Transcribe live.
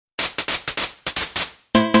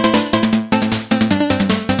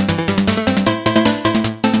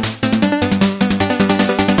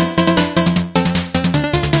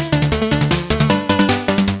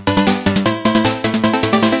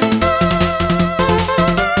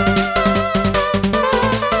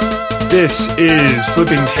This is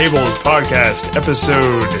Flipping Tables Podcast,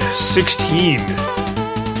 episode 16.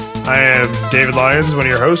 I am David Lyons, one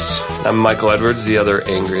of your hosts. I'm Michael Edwards, the other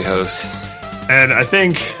angry host. And I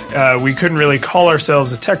think we couldn't really call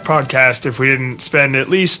ourselves a tech podcast if we didn't spend at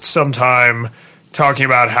least some time talking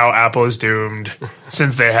about how Apple is doomed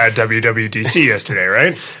since they had WWDC yesterday,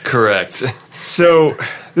 right? Correct. So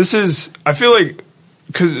this is, I feel like,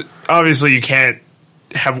 because obviously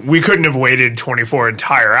we couldn't have waited 24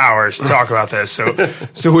 entire hours to talk about this.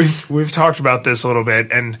 So we've talked about this a little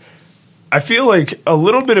bit, and I feel like a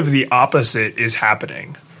little bit of the opposite is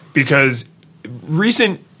happening because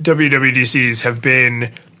recent WWDCs have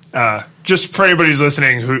been, just for anybody who's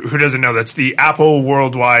listening who doesn't know, that's the Apple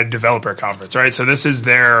Worldwide Developer Conference, right? So this is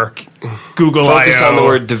their Google Focus I/O. on the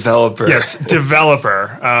word developer. Yes,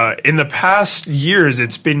 developer. In the past years,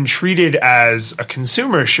 it's been treated as a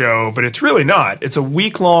consumer show, but it's really not. It's a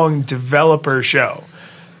week-long developer show.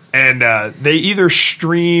 And they either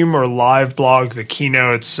stream or live blog the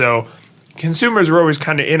keynotes, so consumers were always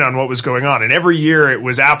kind of in on what was going on. And every year it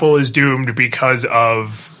was Apple is doomed because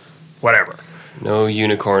of whatever. No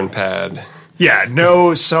unicorn pad. Yeah,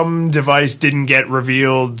 no, some device didn't get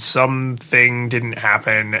revealed, something didn't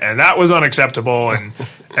happen, and that was unacceptable,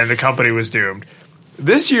 and the company was doomed.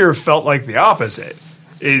 This year felt like the opposite.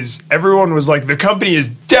 Everyone was like, the company is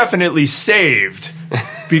definitely saved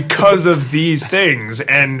because of these things,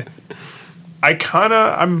 and I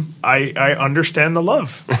understand the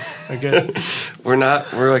love. I get it.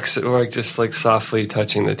 We're just softly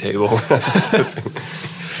touching the table.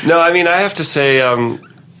 No, I mean, I have to say,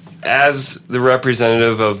 as the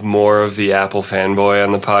representative of more of the Apple fanboy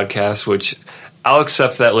on the podcast, which I'll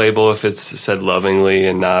accept that label if it's said lovingly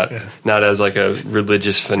and not as like a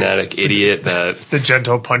religious fanatic idiot that the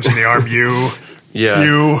gentle punch in the arm.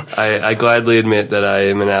 I gladly admit that I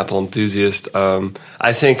am an Apple enthusiast.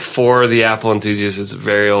 I think for the Apple enthusiast, it's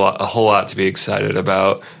a whole lot to be excited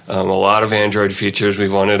about. A lot of Android features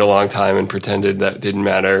we've wanted a long time and pretended that didn't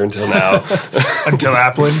matter until now. Until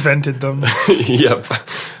Apple invented them. Yep.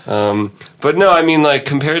 But no, I mean, like,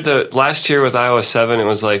 compared to last year with iOS 7, it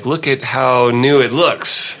was like, look at how new it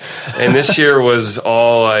looks. And this year was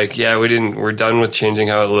all like, we're done with changing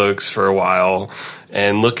how it looks for a while.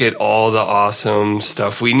 And look at all the awesome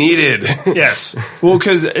stuff we needed. Yes. Well,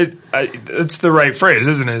 because it's the right phrase,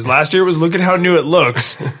 isn't it? Last year was look at how new it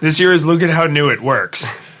looks. This year is look at how new it works.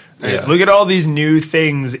 Right? Yeah. Look at all these new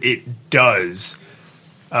things it does.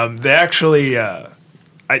 They actually,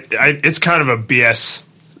 it's kind of a BS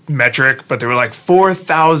metric, but there were like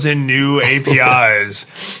 4,000 new APIs.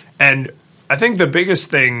 And I think the biggest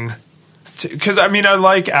thing, because I mean, I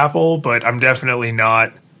like Apple, but I'm definitely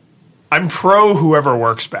not. I'm pro whoever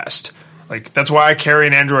works best. Like, that's why I carry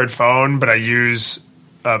an Android phone, but I use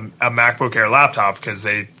a MacBook Air laptop because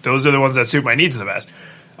those are the ones that suit my needs the best.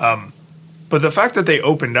 But the fact that they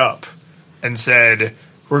opened up and said,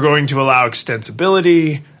 we're going to allow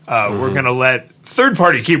extensibility, we're going to let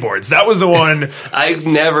third-party keyboards. That was the one. I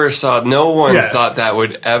never saw, no one thought that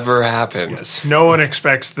would ever happen. Yes, no one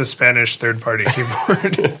expects the Spanish third-party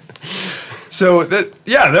keyboard. So,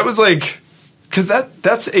 that was like, because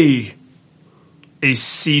that's a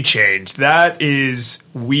sea change. That is,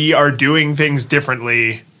 we are doing things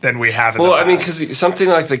differently than we have in the past. I mean, because something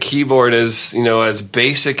like the keyboard is, as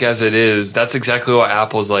basic as it is, that's exactly what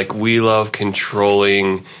Apple's like. We love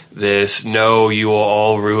controlling this. No, you will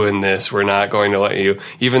all ruin this. We're not going to let you.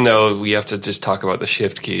 Even though we have to just talk about the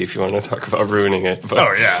shift key if you want to talk about ruining it. But.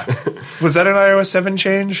 Oh, yeah. Was that an iOS 7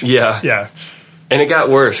 change? Yeah. Yeah. And it got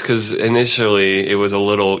worse because initially it was a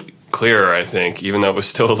little clearer, I think, even though it was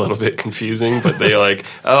still a little bit confusing. But they like,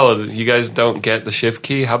 oh, you guys don't get the shift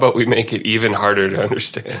key? How about we make it even harder to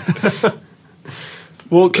understand?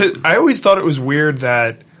 Well, 'cause I always thought it was weird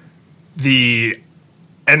that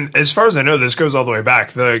and as far as I know, this goes all the way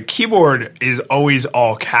back, the keyboard is always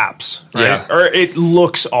all caps, right? Yeah. Or it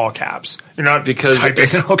looks all caps. You're not typing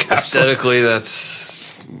in all caps. Aesthetically,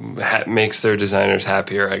 makes their designers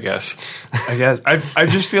happier, I guess. I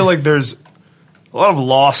just feel like there's a lot of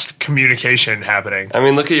lost communication happening. I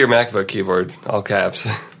mean, look at your MacBook keyboard, all caps.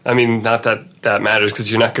 I mean, not that matters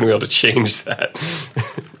because you're not going to be able to change that.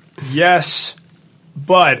 Yes,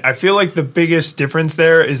 but I feel like the biggest difference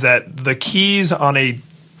there is that the keys on a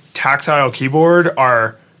tactile keyboard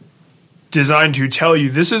are designed to tell you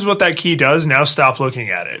this is what that key does, now stop looking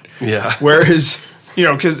at it. Yeah. Whereas,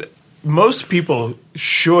 because most people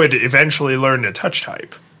should eventually learn to touch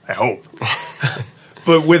type, I hope.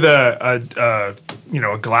 But with a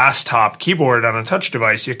glass top keyboard on a touch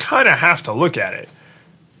device, you kind of have to look at it.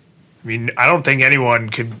 I mean, I don't think anyone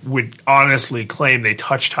would honestly claim they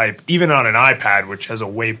touch type even on an iPad, which has a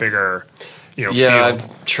way bigger, Yeah, field.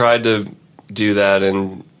 I've tried to do that,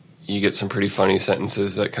 and you get some pretty funny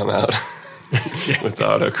sentences that come out with the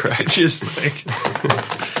autocorrect. Just like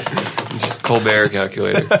Just Colbert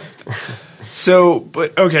calculator. so,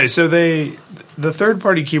 but okay, so the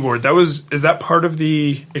third-party keyboard is that part of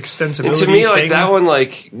the extensibility? And to me, like thing? that one,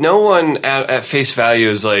 like no one at face value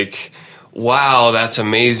is like, wow, that's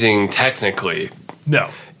amazing technically. No,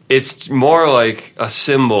 It's more like a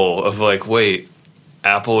symbol of like, wait,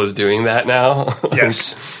 Apple is doing that now?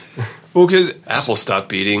 yes. Well, because Apple stopped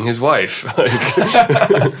beating his wife.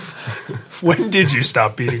 Like, when did you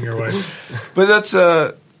stop beating your wife? But that's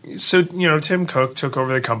so Tim Cook took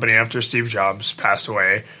over the company after Steve Jobs passed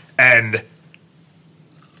away, and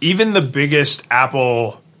even the biggest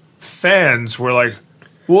Apple fans were like,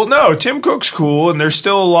 well, no, Tim Cook's cool, and there's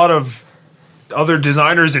still a lot of other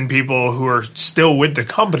designers and people who are still with the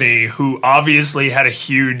company who obviously had a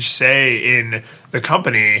huge say in the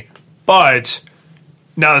company, but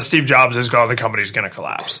now that Steve Jobs is gone, the company's going to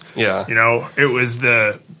collapse. Yeah. It was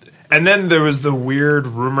and then there was the weird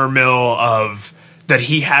rumor mill of that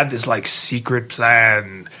he had this like secret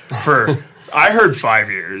plan for, I heard 5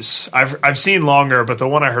 years. I've seen longer, but the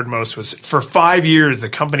one I heard most was for 5 years, the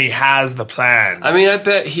company has the plan. I mean, I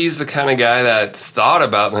bet he's the kind of guy that thought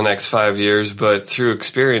about the next 5 years, but through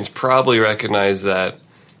experience probably recognized that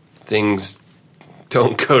things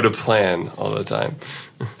don't go to plan all the time.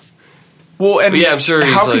 Well, and yeah, I'm sure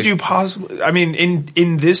he's how could like- you possibly? I mean,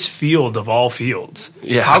 in this field of all fields,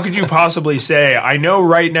 Yeah. how could you possibly say I know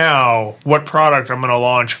right now what product I'm going to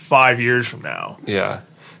launch 5 years from now? Yeah.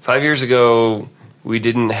 5 years ago, we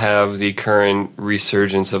didn't have the current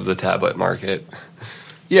resurgence of the tablet market.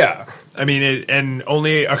 Yeah, I mean, and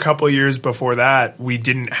only a couple years before that, we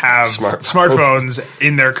didn't have Smartphones. smartphones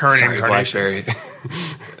in their current Sorry, incarnation.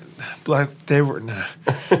 BlackBerry.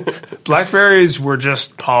 Blackberries were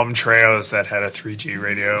just Palm Treos that had a 3G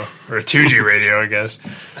radio or a 2G radio, I guess.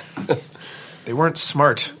 They weren't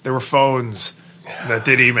smart. They were phones that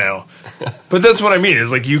did email. But that's what I mean.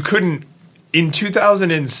 Is like you couldn't in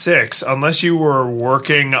 2006 unless you were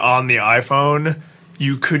working on the iPhone,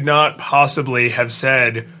 you could not possibly have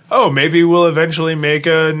said, "Oh, maybe we'll eventually make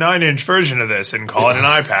a 9-inch version of this and call it an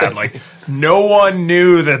iPad." Like no one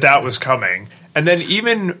knew that was coming. And then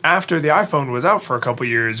even after the iPhone was out for a couple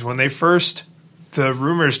years, when the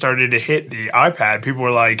rumors started to hit the iPad, people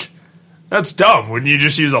were like, that's dumb. Wouldn't you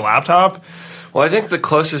just use a laptop? Well, I think the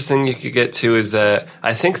closest thing you could get to is that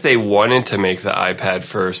I think they wanted to make the iPad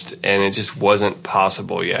first, and it just wasn't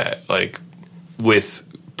possible yet, like with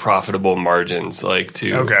profitable margins, like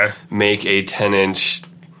to make a 10-inch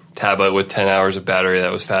tablet with 10 hours of battery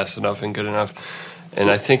that was fast enough and good enough. And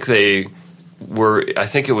I think I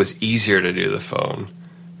think it was easier to do the phone.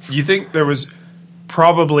 You think there was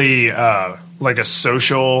probably like a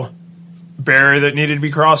social barrier that needed to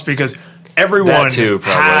be crossed because everyone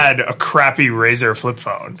had a crappy Razr flip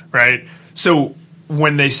phone, right? So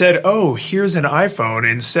when they said, "Oh, here's an iPhone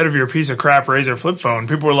instead of your piece of crap Razr flip phone,"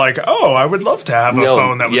 people were like, "Oh, I would love to have a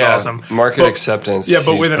phone that was awesome." Market acceptance. Yeah,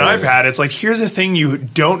 but with an iPad, it's like, here's a thing you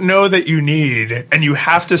don't know that you need, and you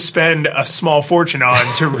have to spend a small fortune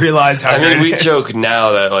on to realize how I mean, we it is. joke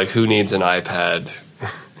now that, like, who needs an iPad?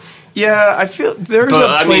 Yeah, I feel there's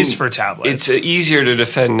a place for tablets. It's easier to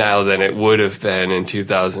defend now than it would have been in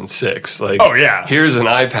 2006. Like, oh, yeah. Here's an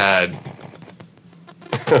iPad.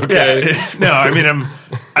 Okay. Yeah. No, I mean,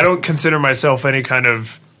 I don't consider myself any kind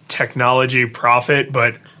of technology prophet,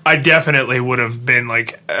 but I definitely would have been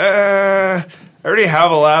like, I already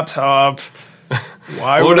have a laptop.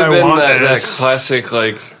 Why would I want this? That classic,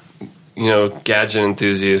 like, gadget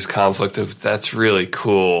enthusiast conflict of that's really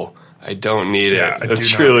cool. I don't need it.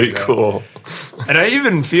 That's really cool. And I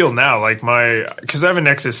even feel now like because I have a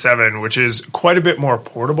Nexus 7, which is quite a bit more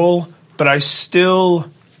portable, but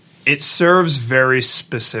it serves very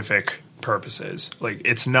specific purposes. Like,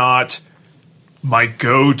 it's not my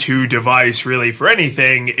go-to device really for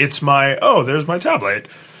anything. It's there's my tablet.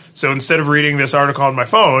 So instead of reading this article on my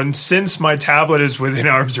phone, since my tablet is within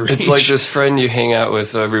arm's reach. It's like this friend you hang out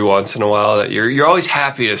with every once in a while that you're always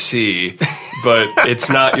happy to see, but it's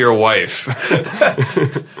not your wife.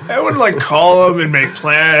 I wouldn't call them and make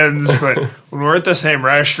plans, but when we're at the same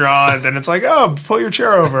restaurant, then it's like, oh, pull your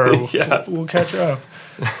chair over. Yeah. We'll catch up.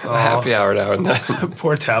 A happy hour now and then.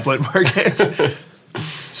 Poor tablet market.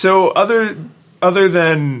 So other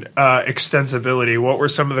than extensibility, what were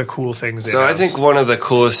some of the cool things they announced? I think one of the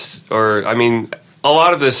coolest, a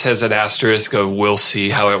lot of this has an asterisk of we'll see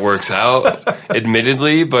how it works out,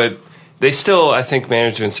 admittedly, but they still, I think,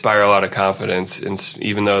 manage to inspire a lot of confidence,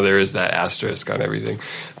 even though there is that asterisk on everything.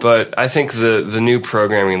 But I think the new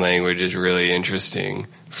programming language is really interesting.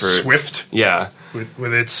 Swift? Yeah.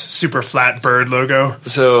 With its super flat bird logo.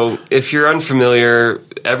 So if you're unfamiliar,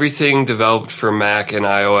 everything developed for Mac and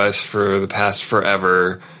iOS for the past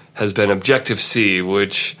forever has been Objective-C,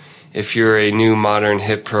 which, if you're a new modern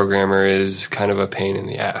hip programmer, is kind of a pain in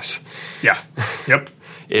the ass. Yeah. Yep.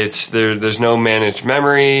 There's no managed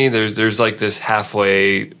memory. There's like this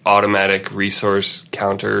halfway automatic resource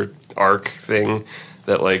counter arc thing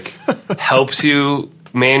that like helps you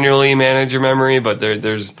manually manage your memory, but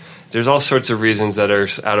there's all sorts of reasons that are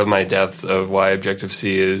out of my depth of why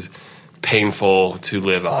Objective-C is painful to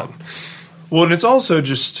live on. Well, and it's also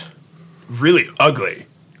just really ugly.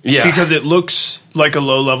 Yeah. Because it looks like a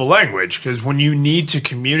low-level language. Because when you need to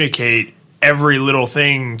communicate every little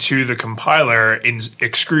thing to the compiler in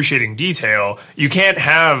excruciating detail, you can't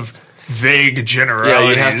have vague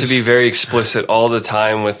generalities. Yeah, you have to be very explicit all the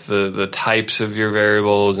time with the types of your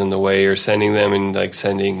variables and the way you're sending them, and like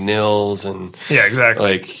sending nils and yeah,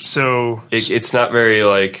 exactly. Like so it's not very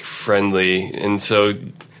like friendly, and so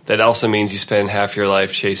that also means you spend half your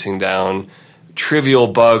life chasing down trivial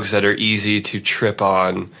bugs that are easy to trip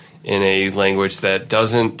on in a language that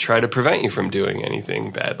doesn't try to prevent you from doing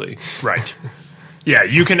anything badly. Right. Yeah,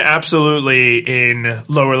 you can absolutely, in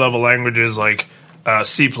lower level languages like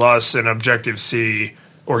C++ and Objective-C,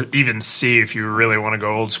 or even C if you really want to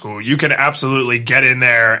go old school, you can absolutely get in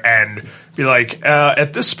there and be like,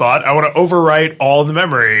 at this spot, I want to overwrite all the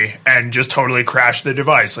memory and just totally crash the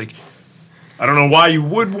device. Like, I don't know why you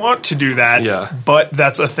would want to do that, but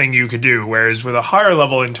that's a thing you could do. Whereas with a higher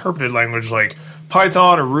level interpreted language like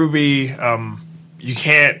Python or Ruby, you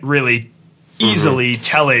can't really easily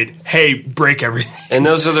tell it, hey, break everything. And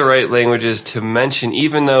those are the right languages to mention,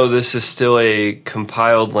 even though this is still a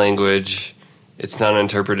compiled language. It's not an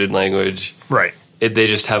interpreted language. Right. They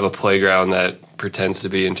just have a playground that pretends to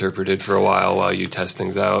be interpreted for a while you test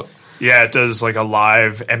things out. Yeah, it does like a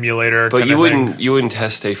live emulator. But kind of you wouldn't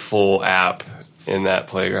test a full app in that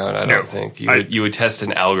playground, I don't think. You would test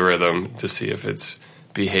an algorithm to see if it's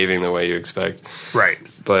behaving the way you expect. Right.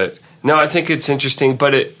 But no, I think it's interesting.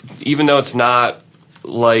 But even though it's not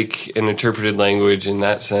like an interpreted language in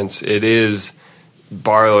that sense, it is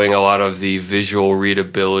borrowing a lot of the visual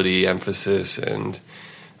readability emphasis, and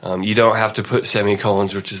you don't have to put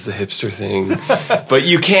semicolons, which is the hipster thing. But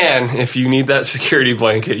you can. If you need that security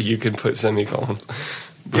blanket, you can put semicolons.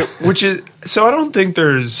 Yeah, which is, so I don't think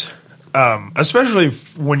there's, especially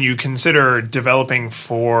when you consider developing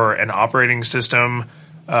for an operating system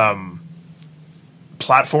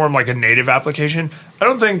platform, like a native application, I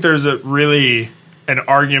don't think there's really an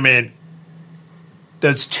argument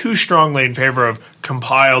that's too strongly in favor of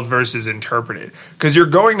compiled versus interpreted. Because you're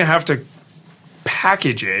going to have to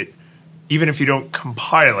package it even if you don't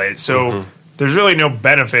compile it. So there's really no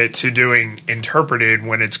benefit to doing interpreted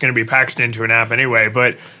when it's going to be packaged into an app anyway.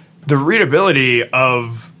 But the readability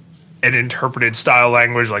of an interpreted style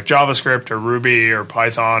language like JavaScript or Ruby or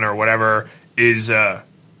Python or whatever is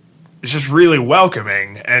it's just really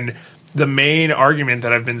welcoming. And the main argument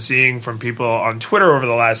that I've been seeing from people on Twitter over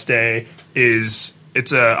the last day is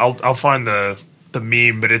I'll find the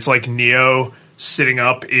meme, but it's like Neo sitting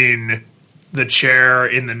up in the chair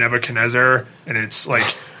in the Nebuchadnezzar, and it's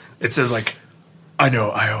like it says like, I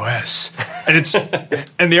know iOS,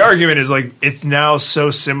 and the argument is like it's now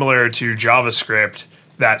so similar to JavaScript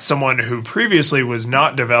that someone who previously was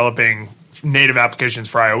not developing native applications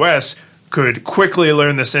for iOS could quickly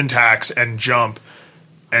learn the syntax and jump.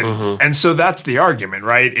 And so that's the argument,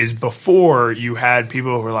 right? Is before you had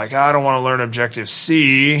people who were like, I don't want to learn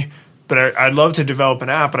Objective-C, but I'd love to develop an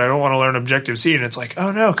app, but I don't want to learn Objective-C. And it's like,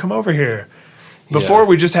 oh no, come over here. Before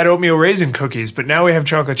we just had oatmeal raisin cookies, but now we have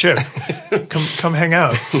chocolate chip. Come hang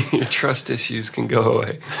out. Your trust issues can go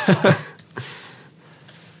away.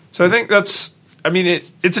 So I think that's, I mean,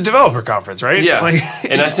 it's a developer conference, right? Yeah,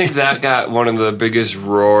 and I think that got one of the biggest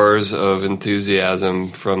roars of enthusiasm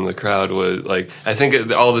from the crowd. Was like, I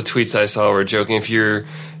think all the tweets I saw were joking. If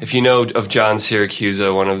you know of John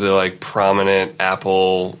Siracusa, one of the like prominent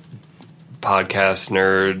Apple podcast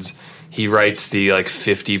nerds, he writes the like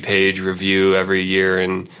 50-page review every year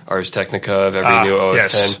in Ars Technica of every new OS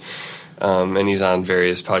X, and he's on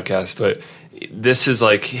various podcasts, but. This is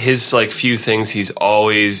like his like few things he's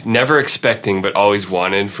always never expecting but always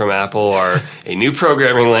wanted from Apple are a new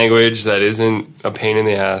programming language that isn't a pain in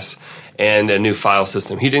the ass and a new file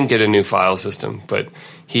system. He didn't get a new file system, but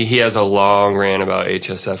he has a long rant about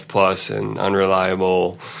HSF Plus and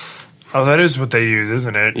unreliable Oh, that is what they use,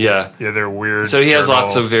 isn't it? Yeah. Yeah, they're weird. So he has journal.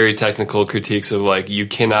 lots of very technical critiques of like, you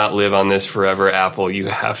cannot live on this forever, Apple. You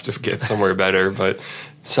have to get somewhere better, but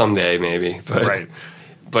someday maybe. But, Right.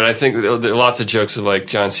 But I think there are lots of jokes of like,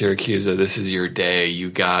 John Siracusa, this is your day. You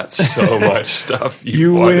got so much stuff.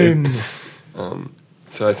 You wanted. win.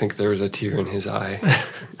 So I think there was a tear in his eye.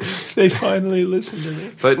 They finally listened to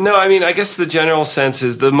me. But no, I mean, I guess the general sense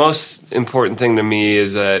is the most important thing to me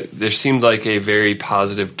is that there seemed like a very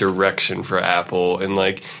positive direction for Apple, and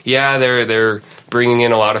like, yeah, they're bringing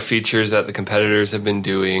in a lot of features that the competitors have been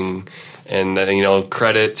doing, and you know,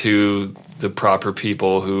 credit to the proper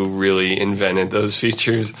people who really invented those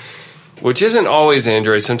features. Which isn't always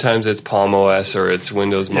Android. Sometimes it's Palm OS or it's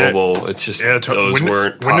Windows Mobile. It's just those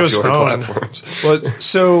weren't Windows popular Phone. platforms. Well,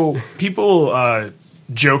 so people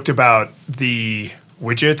joked about the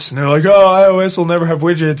widgets, and they're like, "Oh, iOS will never have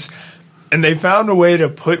widgets." And they found a way to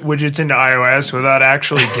put widgets into iOS without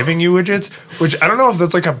actually giving you widgets, which I don't know if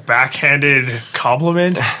that's like a backhanded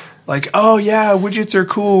compliment. Like, oh yeah, widgets are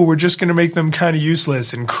cool. We're just going to make them kind of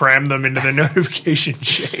useless and cram them into the notification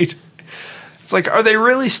shade. It's like, are they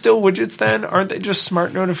really still widgets then? Aren't they just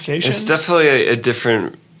smart notifications? It's definitely a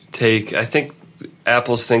different take. I think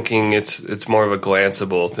Apple's thinking it's more of a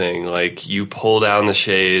glanceable thing. Like you pull down the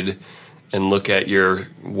shade and look at your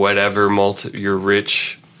whatever your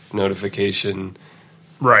rich notification,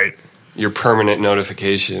 right? Your permanent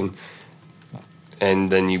notification, and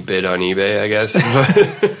then you bid on eBay, I guess.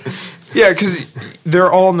 Yeah, because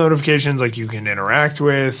they're all notifications like you can interact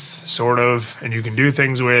with, sort of, and you can do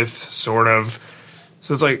things with, sort of.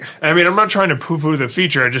 So it's like, I mean, I'm not trying to poo-poo the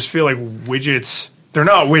feature. I just feel like widgets, they're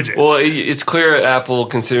not widgets. Well, it's clear Apple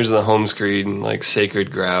considers the home screen like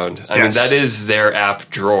sacred ground. I mean, that is their app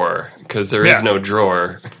drawer, because there is no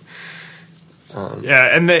drawer.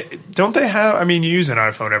 Yeah, and don't they have, I mean, you use an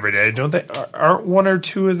iPhone every day, don't they? Aren't one or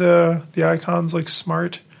two of the icons like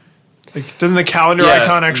smart? Like, doesn't the calendar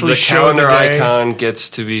icon actually show the day? The calendar icon gets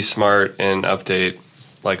to be smart and update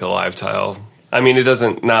like a live tile. I mean, it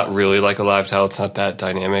doesn't, not really like a live tile. It's not that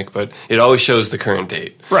dynamic, but it always shows the current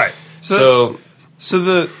date. Right. So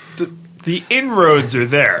the inroads are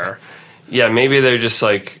there. Yeah, maybe they're just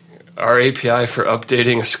like, our API for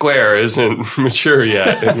updating a Square isn't mature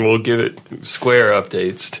yet, and we'll give it Square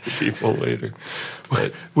updates to people later.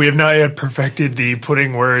 But we have not yet perfected the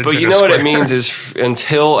putting words. But you know what it means is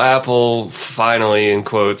until Apple finally, in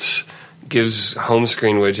quotes, gives home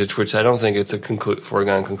screen widgets, which I don't think it's a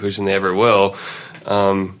foregone conclusion they ever will.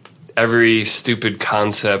 Every stupid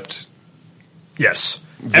concept,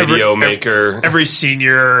 video maker, every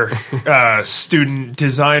senior student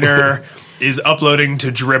designer is uploading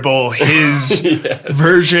to Dribbble his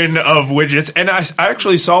version of widgets, and I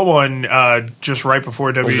actually saw one just right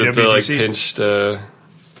before WWDC. Was it the like pinched?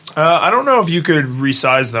 I don't know if you could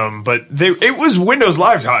resize them, but it was Windows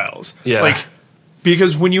Live tiles. Yeah, like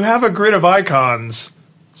because when you have a grid of icons,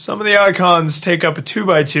 some of the icons take up a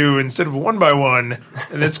 2x2 instead of a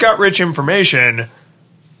 1x1, and it's got rich information.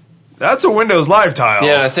 That's a Windows Live tile.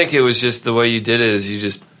 Yeah, I think it was just the way you did it is you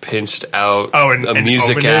just pinched out a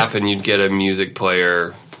music app and you'd get a music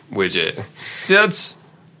player widget. See, that's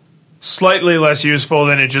slightly less useful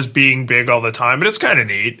than it just being big all the time, but it's kind of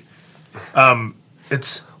neat.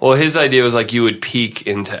 Well, his idea was like you would peek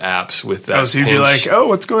into apps with that. Oh, so you'd be like, "Oh,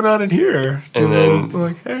 what's going on in here?" And then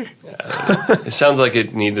like, "Hey." It sounds like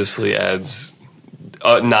it needlessly adds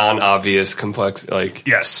non-obvious complex. Like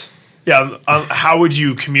yes. Yeah, how would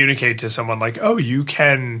you communicate to someone like, "Oh, you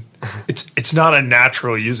can"? It's not a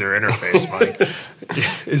natural user interface, Mike.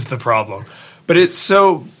 Is the problem? But it's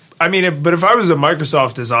so. I mean, but if I was a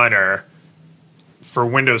Microsoft designer for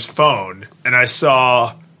Windows Phone and I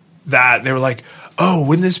saw that, they were like, "Oh,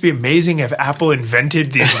 wouldn't this be amazing if Apple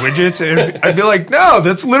invented these widgets?" And I'd be like, "No,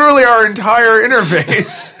 that's literally our entire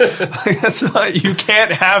interface. Like, that's not. You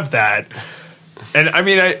can't have that." And I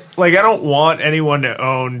mean, I don't want anyone to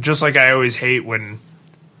own, just like I always hate when,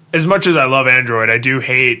 as much as I love Android, I do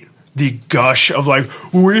hate the gush of like,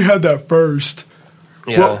 we had that first.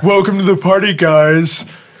 Yeah. Welcome to the party, guys.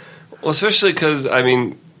 Well, especially because, I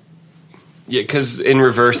mean, because in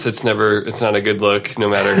reverse, it's not a good look, no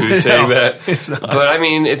matter who's saying that. It's not. But I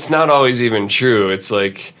mean, it's not always even true. It's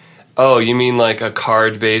like, oh, you mean like a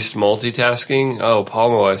card-based multitasking? Oh,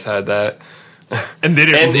 Palm OS had that. And they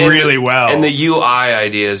did really well. And the UI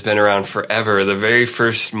idea has been around forever. The very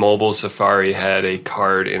first mobile Safari had a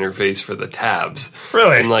card interface for the tabs.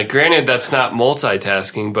 Really? And like, granted, that's not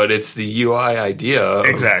multitasking, but it's the UI idea of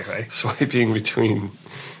exactly swiping between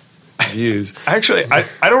views. Actually,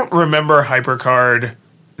 I don't remember HyperCard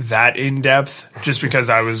that in depth, just because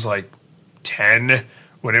I was like 10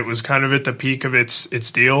 when it was kind of at the peak of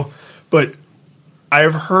its deal. But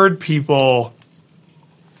I've heard people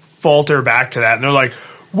falter back to that, and they're like,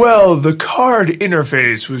 well, the card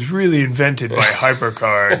interface was really invented by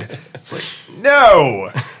HyperCard. It's like,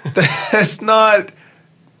 no, that's not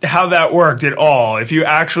how that worked at all. If you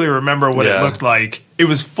actually remember what it looked like, it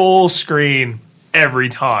was full screen every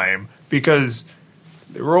time because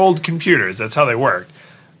they were old computers. That's how they worked.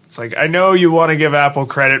 It's like, I know you want to give Apple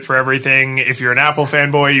credit for everything. If you're an Apple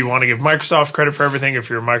fanboy, you want to give Microsoft credit for everything. If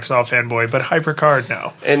you're a Microsoft fanboy, but HyperCard,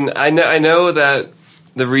 no. And I know that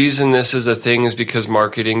the reason this is a thing is because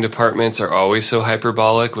marketing departments are always so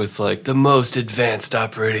hyperbolic with like the most advanced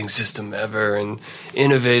operating system ever and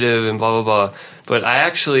innovative and blah, blah, blah. But I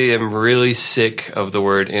actually am really sick of the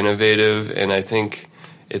word innovative, and I think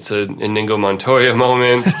it's a Inigo Montoya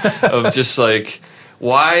moment of just like,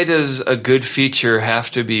 why does a good feature have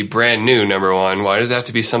to be brand new, number one? Why does it have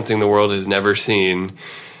to be something the world has never seen?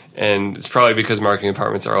 And it's probably because marketing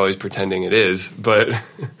departments are always pretending it is, but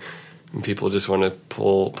people just want to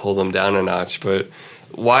pull them down a notch. But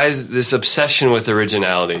why is this obsession with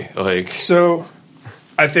originality? Like, so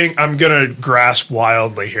I think I'm going to grasp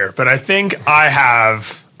wildly here, but I think I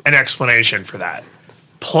have an explanation for that.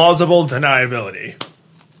 Plausible deniability.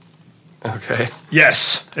 okay.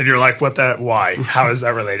 Yes. And you're like, why? How is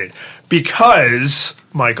that related? Because,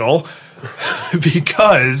 Michael,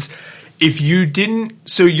 because if you didn't,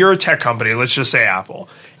 so you're a tech company, let's just say Apple.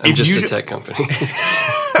 I'm just a tech company.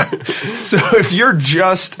 So if you're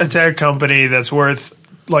just a tech company that's worth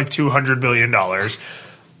like $200 billion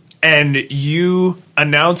and you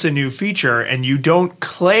announce a new feature and you don't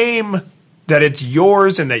claim that it's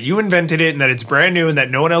yours and that you invented it and that it's brand new and that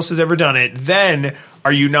no one else has ever done it, then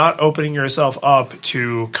are you not opening yourself up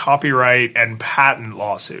to copyright and patent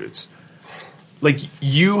lawsuits? Like,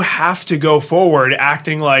 you have to go forward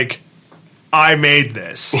acting like I made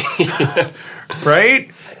this. Right?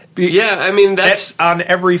 Yeah, I mean, that's on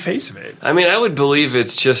every face of it. I mean, I would believe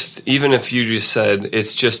it's just, even if you just said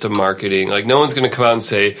it's just a marketing, like no one's going to come out and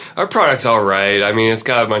say, our product's all right. I mean, it's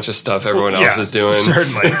got a bunch of stuff everyone else is doing.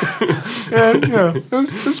 Certainly.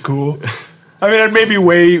 That's cool. I mean, I'd maybe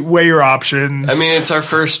weigh your options. I mean, it's our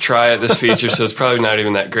first try at this feature, so it's probably not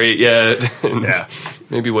even that great yet. Yeah.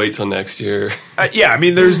 Maybe wait till next year. I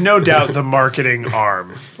mean, there's no doubt the marketing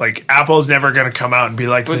arm. Like, Apple's never going to come out and be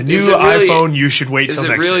like, the new really, iPhone, you should wait till next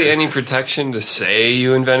year. Is it really any protection to say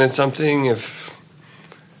you invented something?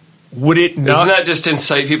 Would it not? Doesn't that just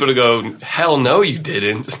incite people to go, hell no, you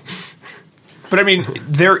didn't? But, I mean,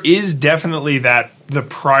 there is definitely the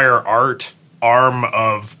prior art arm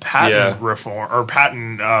of patent reform or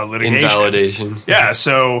patent litigation. Invalidation. Yeah,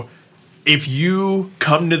 so if you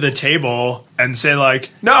come to the table and say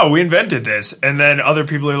like, no, we invented this, and then other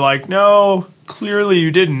people are like, no, clearly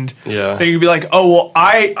you didn't, then you'd be like, oh, well,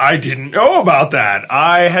 I didn't know about that.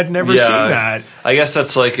 I had never seen that. I guess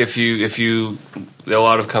that's like if you a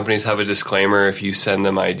lot of companies have a disclaimer. If you send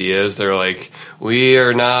them ideas, they're like, we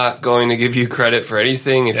are not going to give you credit for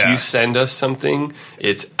anything. If you send us something,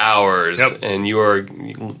 it's ours, and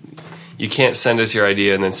you can't send us your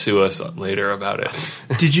idea and then sue us later about it.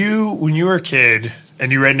 Did you, when you were a kid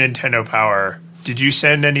and you read Nintendo Power, did you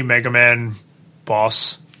send any Mega Man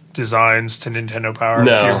boss designs to Nintendo Power?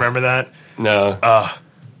 No. Do you remember that? No.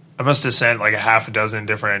 I must have sent like a half a dozen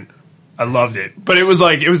different. I loved it. But it was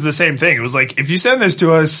the same thing. It was like, if you send this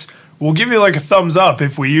to us, we'll give you like a thumbs up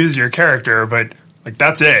if we use your character, but like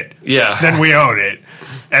that's it. Yeah. Then we own it.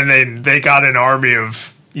 And then they got an army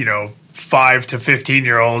of, 5 to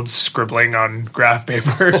 15-year-olds scribbling on graph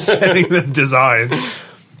paper, sending them designs,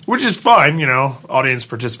 which is fine, audience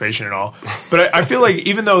participation and all. But I feel like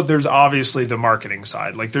even though there's obviously the marketing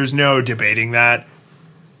side, like there's no debating that,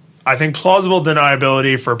 I think plausible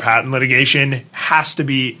deniability for patent litigation has to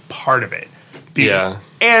be part of it.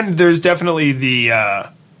 And there's definitely the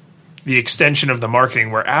extension of the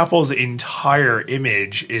marketing where Apple's entire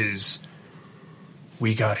image is,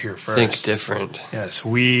 we got here first. Think different. Yes,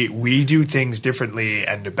 we do things differently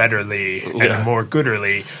and betterly and more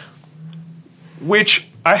gooderly. Which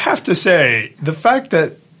I have to say, the fact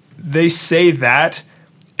that they say that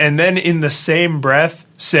and then in the same breath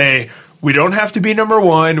say, we don't have to be number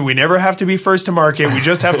one, we never have to be first to market, we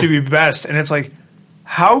just have to be best. And it's like,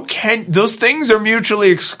 how can those things are mutually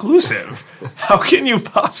exclusive? How can you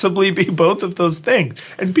possibly be both of those things?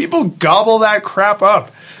 And people gobble that crap up.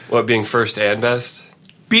 What, being first and best?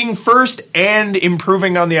 Being first and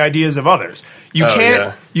improving on the ideas of others. You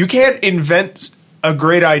can't invent a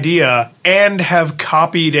great idea and have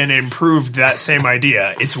copied and improved that same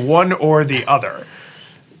idea. It's one or the other.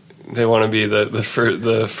 They want to be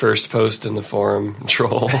the first post in the forum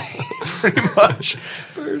troll. Pretty much.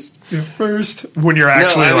 First. When you're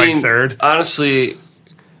actually third. Honestly,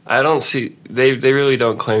 I don't see they really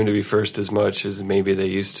don't claim to be first as much as maybe they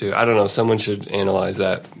used to. I don't know. Someone should analyze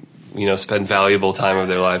that. Spend valuable time of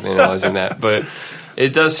their life analyzing that. But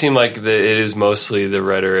it does seem like it is mostly the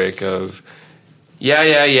rhetoric of,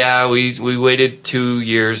 yeah. We waited 2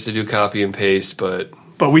 years to do copy and paste, but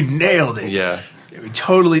we nailed it. Yeah, we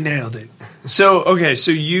totally nailed it. So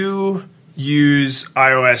you use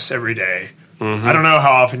iOS every day. Mm-hmm. I don't know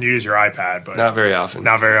how often you use your iPad, but not very often.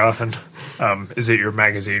 Not very often. Is it your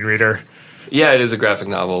magazine reader? Yeah, it is a graphic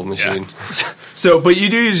novel machine. Yeah. So, but you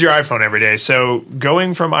do use your iPhone every day. So,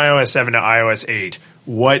 going from iOS 7 to iOS 8,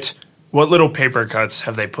 what little paper cuts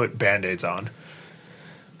have they put Band-Aids on?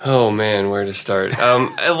 Oh, man, where to start?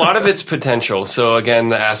 A lot of it's potential. So, again,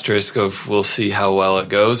 the asterisk of we'll see how well it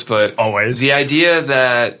goes. But always the idea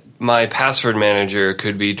that my password manager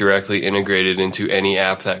could be directly integrated into any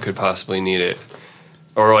app that could possibly need it.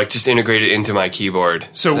 Or just integrate it into my keyboard.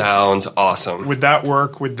 So sounds awesome. Would that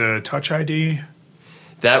work with the Touch ID?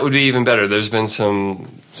 That would be even better. There's been some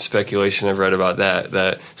speculation I've read about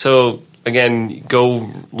that. So, again,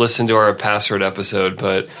 go listen to our password episode,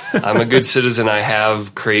 but I'm a good citizen. I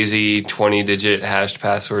have crazy 20-digit hashed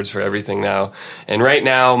passwords for everything now. And right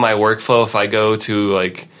now, my workflow, if I go to,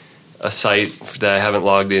 a site that I haven't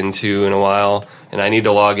logged into in a while, and I need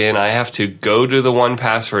to log in, I have to go to the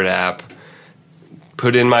 1Password app,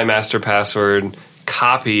 put in my master password,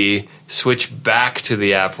 copy, switch back to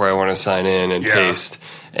the app where I want to sign in and paste.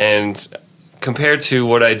 And compared to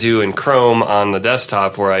what I do in Chrome on the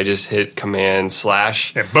desktop where I just hit Command /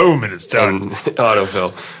 and boom, and it's done. And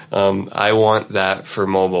autofill. I want that for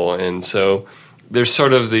mobile. And so there's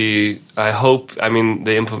sort of the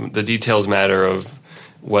details matter of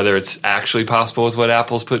whether it's actually possible with what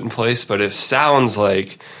Apple's put in place, but it sounds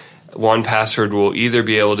like 1Password will either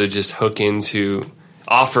be able to just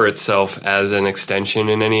offer itself as an extension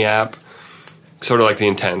in any app, sort of like the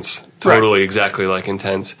Intense, totally exactly like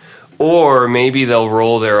Intense, or maybe they'll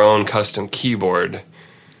roll their own custom keyboard.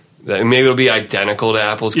 Maybe it'll be identical to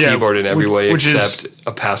Apple's keyboard in every way except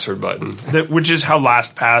a password button. Which is how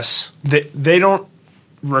LastPass, they don't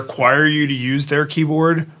require you to use their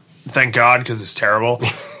keyboard, thank God, because it's terrible,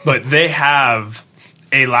 but they have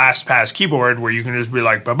a LastPass keyboard where you can just be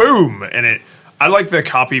like, ba-boom, and I like the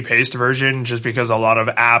copy-paste version just because a lot of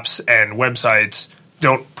apps and websites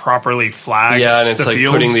don't properly flag the fields. Yeah, and it's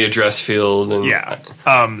putting the address field.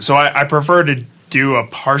 And so I prefer to do a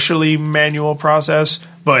partially manual process,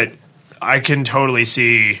 but I can totally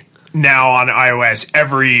see now on iOS,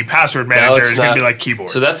 every password manager is going to be like keyboard.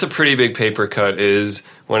 So that's a pretty big paper cut is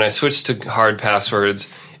when I switched to hard passwords,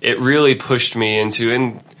 it really pushed me into...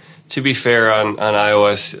 and to be fair, on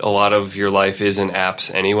iOS, a lot of your life is in apps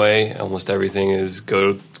anyway. Almost everything is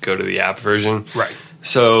go to the app version. Right.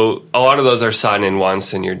 So a lot of those are sign in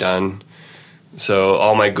once and you're done. So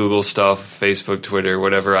all my Google stuff, Facebook, Twitter,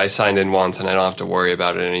 whatever, I signed in once and I don't have to worry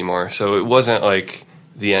about it anymore. So it wasn't like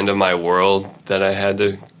the end of my world that I had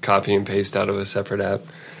to copy and paste out of a separate app.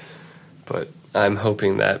 But I'm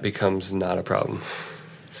hoping that becomes not a problem.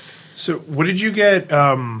 So what did you get...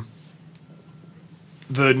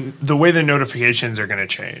 The way the notifications are going to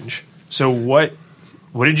change. So what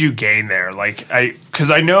did you gain there?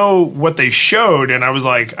 Because I know what they showed, and I was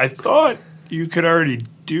like, I thought you could already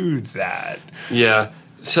do that. Yeah.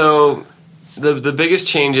 So the biggest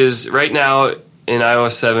changes right now in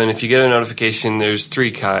iOS 7, if you get a notification, there's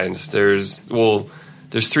three kinds. There's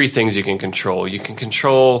three things you can control. You can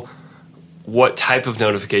control what type of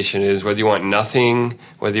notification it is, whether you want nothing,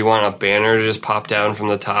 whether you want a banner to just pop down from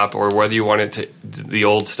the top, or whether you want it to, the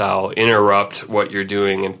old style, interrupt what you're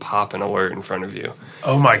doing and pop an alert in front of you.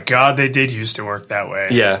 Oh my God, they did used to work that way.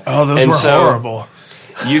 Yeah. Oh, those were horrible.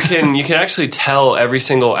 You can actually tell every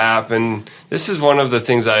single app, and this is one of the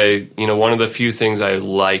things one of the few things I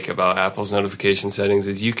like about Apple's notification settings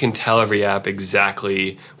is you can tell every app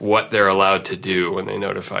exactly what they're allowed to do when they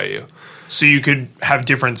notify you. So you could have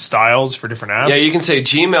different styles for different apps? Yeah, you can say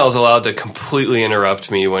Gmail's allowed to completely interrupt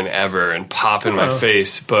me whenever and pop in my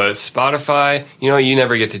face, but Spotify, you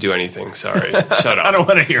never get to do anything. Sorry. Shut up. I don't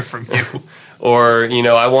want to hear from you. Or,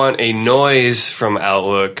 I want a noise from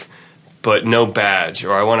Outlook, but no badge.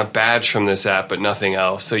 Or I want a badge from this app, but nothing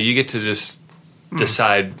else. So you get to just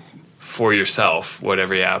decide for yourself what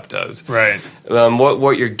every app does. Right.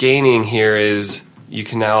 What you're gaining here is you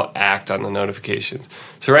can now act on the notifications.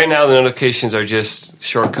 So right now the notifications are just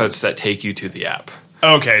shortcuts that take you to the app.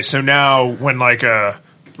 Okay, so now when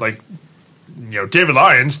David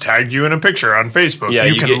Lyons tagged you in a picture on Facebook. Yeah,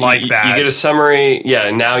 you can like that. You get a summary. Yeah,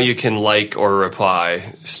 and now you can like or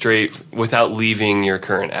reply straight without leaving your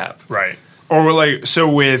current app. Right. Or like, so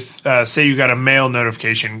with, say you got a mail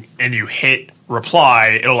notification and you hit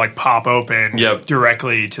reply, it'll like pop open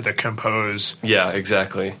directly to the Compose. Yeah,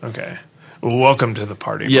 exactly. Okay. Well, welcome to the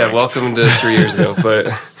party. Yeah, Mike. welcome to 3 years ago, but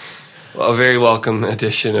a very welcome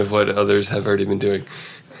addition of what others have already been doing.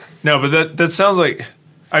 No, but that sounds like,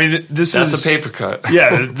 that's a paper cut.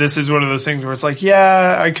 Yeah, this is one of those things where it's like,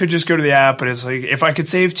 yeah, I could just go to the app, but it's like, if I could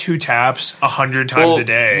save 2 taps 100 times a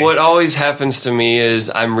day. What always happens to me is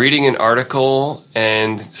I'm reading an article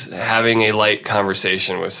and having a light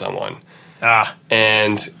conversation with someone.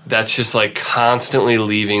 And that's just like constantly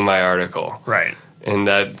leaving my article. Right. And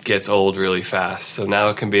that gets old really fast. So now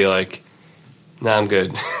it can be like, nah, I'm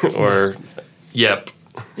good. Or, yep.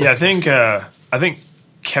 Yeah, I think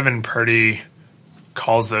Kevin Purdy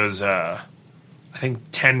calls those,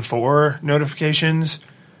 10-4 notifications,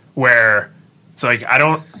 where it's like, I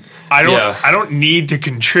don't need to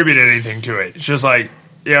contribute anything to it. It's just like,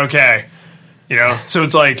 yeah, okay. So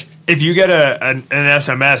it's like, if you get an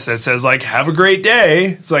SMS that says like, have a great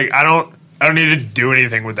day, it's like, I don't need to do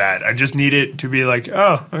anything with that. I just need it to be like,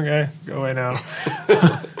 oh, okay, go away now.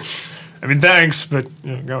 Thanks, but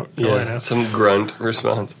go away now. Some grunt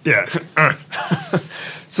response. Yeah.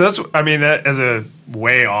 So that as a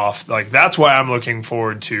way off, like that's why I'm looking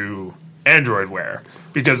forward to Android Wear,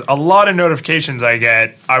 because a lot of notifications I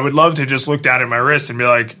get, I would love to just look down at my wrist and be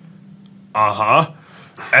like,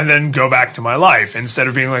 and then go back to my life instead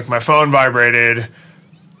of being like, my phone vibrated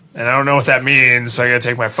and I don't know what that means, so I gotta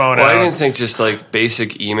take my phone out. I didn't think just like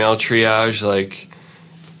basic email triage, like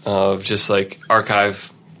just like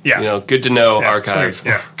archive. Yeah. Good to know, archive.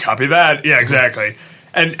 Yeah, copy that. Yeah, exactly.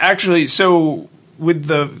 And actually, so with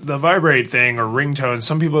the vibrate thing or ringtone,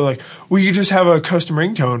 some people are like, well, you just have a custom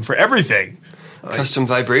ringtone for everything. Like, custom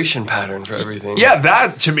vibration pattern for everything. Yeah,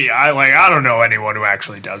 that to me, I don't know anyone who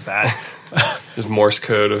actually does that. Just Morse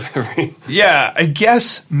code of every. Yeah, I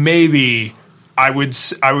guess maybe I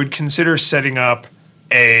would consider setting up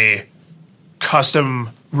a custom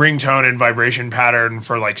ringtone and vibration pattern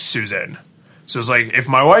for like Susan. So it's like, if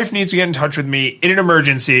my wife needs to get in touch with me in an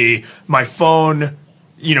emergency, my phone,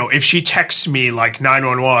 if she texts me like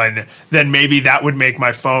 911, then maybe that would make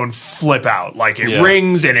my phone flip out. Like it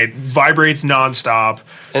rings and it vibrates nonstop.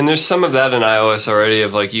 And there's some of that in iOS already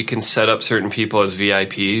of like, you can set up certain people as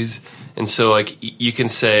VIPs. And so like you can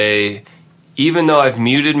say, even though I've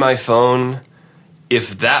muted my phone,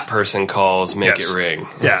 if that person calls, make it ring.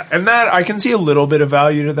 Yeah. And that I can see a little bit of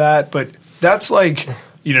value to that, but that's like,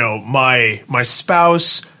 my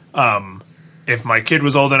spouse, if my kid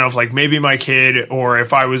was old enough, like maybe my kid, or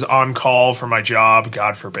if I was on call for my job,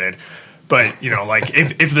 God forbid. But, like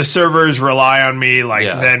if the servers rely on me,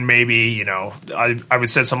 then maybe, I would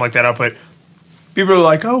set something like that up. But people are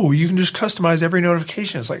like, oh, you can just customize every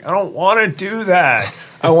notification. It's like, I don't want to do that.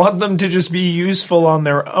 I want them to just be useful on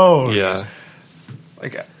their own. Yeah.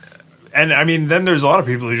 And then there's a lot of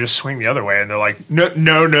people who just swing the other way, and they're like,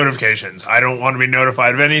 no notifications. I don't want to be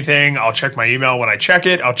notified of anything. I'll check my email when I check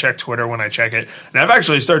it. I'll check Twitter when I check it. And I've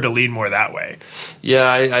actually started to lean more that way.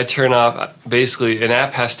 Yeah, I turn off. Basically, an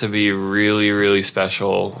app has to be really, really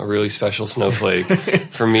special, a really special snowflake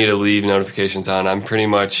for me to leave notifications on. I'm pretty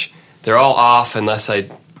much, they're all off unless I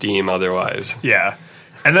deem otherwise. Yeah.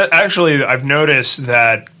 And that actually, I've noticed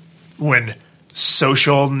that when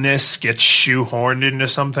socialness gets shoehorned into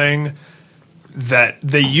something, that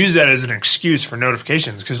they use that as an excuse for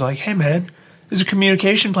notifications, because like, hey man, this is a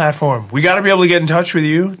communication platform, we got to be able to get in touch with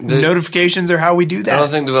you. Notifications are how we do that. I don't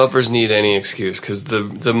think developers need any excuse, because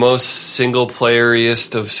the most single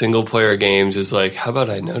playeriest of single player games is like, how about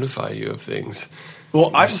I notify you of things?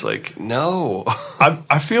 Well, I'm just like, no.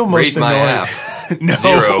 I feel most rate my annoyed. app. No,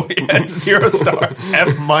 0. Yeah, 0 stars,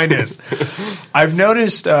 F-. I've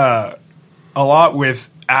noticed a lot with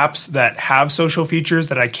apps that have social features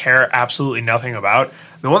that I care absolutely nothing about.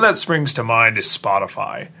 The one that springs to mind is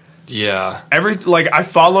Spotify. Yeah. I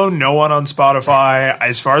follow no one on Spotify.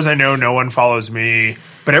 As far as I know, no one follows me.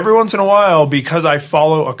 But every once in a while, because I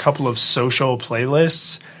follow a couple of social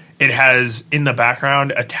playlists, it has in the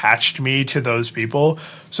background attached me to those people.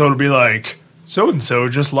 So it'll be like, so-and-so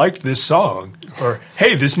just liked this song. Or,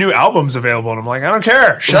 hey, this new album's available. And I'm like, I don't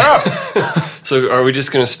care. Shut up. So are we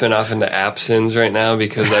just going to spin off into app sins right now?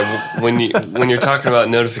 Because when you're talking about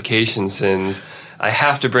notification sins, I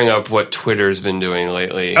have to bring up what Twitter's been doing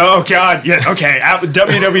lately. Oh, God. Yeah, okay.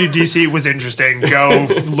 WWDC was interesting. Go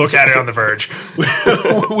look at it on The Verge.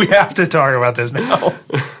 We have to talk about this now.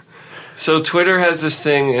 So Twitter has this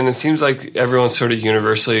thing, and it seems like everyone's sort of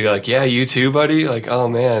universally like, yeah, you too, buddy? Like, oh,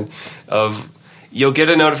 man. You'll get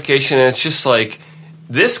a notification, and it's just like,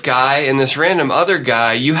 this guy and this random other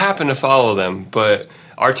guy, you happen to follow them, but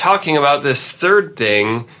are talking about this third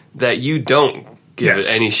thing that you don't give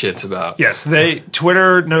any shits about. Yes,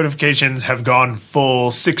 Twitter notifications have gone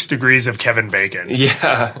full 6 degrees of Kevin Bacon.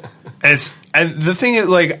 Yeah. And the thing is,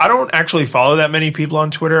 like, I don't actually follow that many people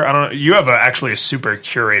on Twitter. You have actually a super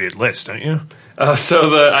curated list, don't you?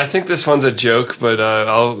 I think this one's a joke, but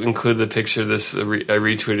I'll include the picture of this. I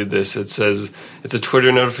retweeted this. It says, it's a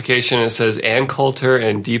Twitter notification. It says, Ann Coulter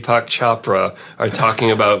and Deepak Chopra are talking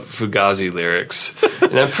about Fugazi lyrics.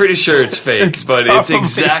 And I'm pretty sure it's fake, but it's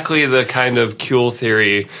exactly the kind of Kuehl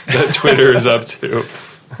theory that Twitter is up to.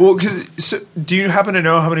 Well, do you happen to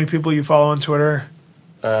know how many people you follow on Twitter?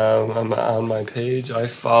 I'm on my page. I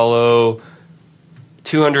follow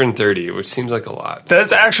 230, which seems like a lot.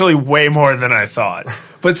 That's actually way more than I thought.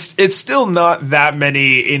 But it's still not that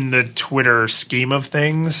many in the Twitter scheme of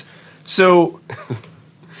things. So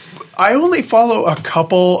I only follow a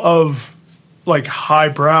couple of like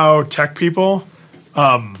highbrow tech people,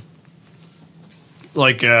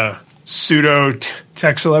 like pseudo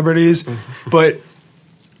tech celebrities. But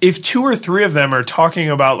if 2 or 3 of them are talking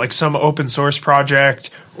about like some open source project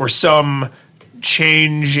or some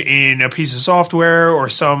change in a piece of software or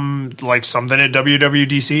something at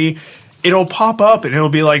WWDC, it'll pop up and it'll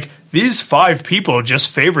be like, these 5 people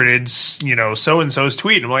just favorited, so-and-so's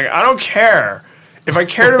tweet. And I'm like, I don't care. If I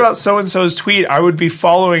cared about so-and-so's tweet, I would be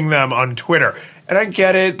following them on Twitter. And I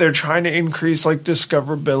get it. They're trying to increase like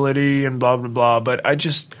discoverability and blah, blah, blah. But I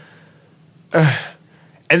just,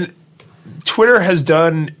 and Twitter has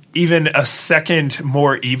done even a second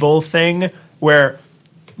more evil thing where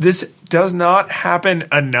this does not happen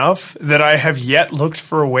enough that I have yet looked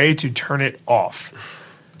for a way to turn it off.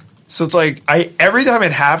 So it's like every time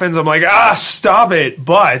it happens, I'm like, stop it.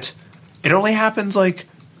 But it only happens like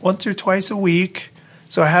once or twice a week.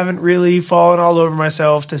 So I haven't really fallen all over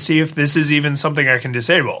myself to see if this is even something I can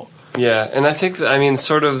disable. Yeah, and I think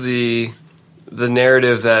sort of the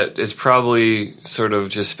narrative that is probably sort of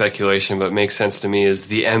just speculation but makes sense to me is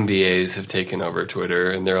the MBAs have taken over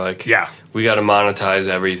Twitter, and they're like, we got to monetize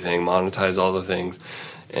everything, monetize all the things.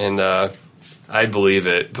 And I believe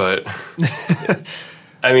it, but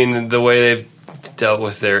I mean, the way they've dealt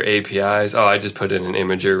with their APIs. I just put in an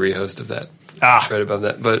Imager rehost of that. Right above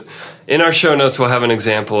that. But in our show notes, we'll have an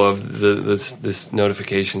example of this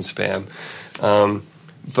notification spam.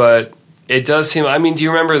 But it does seem, do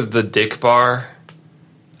you remember the Dick Bar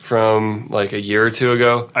from like a year or 2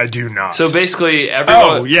 ago? I do not. So basically everyone...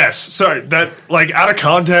 Oh, yes. Sorry. That, like, out of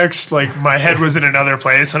context, like, my head was in another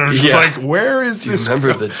place, and I was just like, where is this? Do you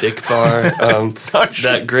remember the Dick Bar?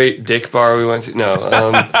 That great Dick Bar we went to? No.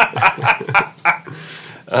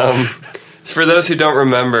 For those who don't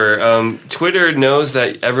remember, Twitter knows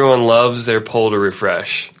that everyone loves their poll to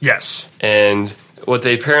refresh. Yes. And what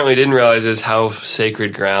they apparently didn't realize is how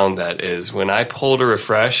sacred ground that is. When I poll to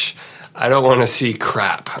refresh, I don't want to see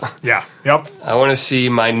crap. Yeah. Yep. I want to see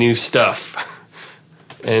my new stuff.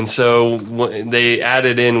 And so they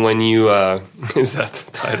added in when you... is that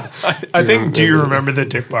the title? I think, do you remember the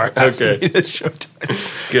Dick Bar? Okay.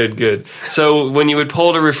 Good. So when you would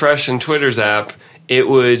poll to refresh in Twitter's app, it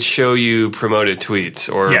would show you promoted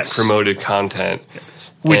tweets or promoted content.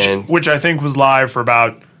 Which I think was live for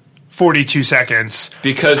about 42 seconds.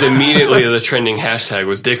 Because immediately the trending hashtag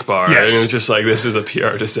was Dick Bar. And it was just like, this is a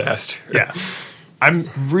PR disaster. Yeah. I'm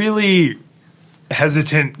really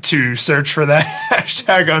hesitant to search for that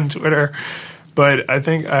hashtag on Twitter, but I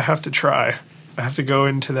think I have to try. I have to go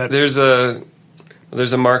into that. There's a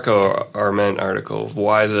Marco Arment article,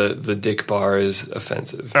 why the Dick Bar is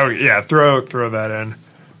offensive. Oh, yeah, throw that in,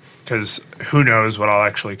 because who knows what I'll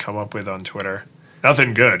actually come up with on Twitter.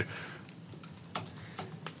 Nothing good.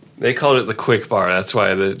 They called it the Quick Bar. That's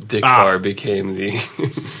why the Dick Bar became the...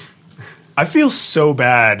 I feel so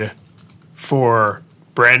bad for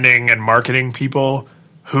branding and marketing people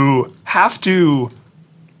who have to,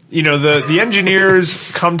 the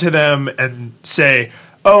engineers come to them and say,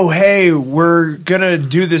 oh, hey, we're going to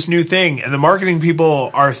do this new thing. And the marketing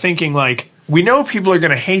people are thinking like, we know people are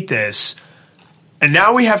going to hate this. And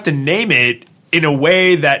now we have to name it in a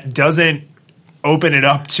way that doesn't open it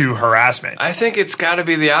up to harassment. I think it's got to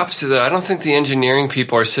be the opposite, though. I don't think the engineering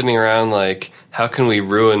people are sitting around like, how can we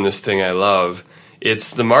ruin this thing I love?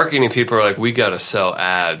 It's the marketing people are like, we got to sell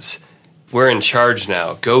ads. We're in charge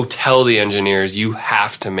now. Go tell the engineers you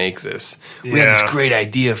have to make this. We have this great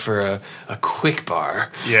idea for a Quick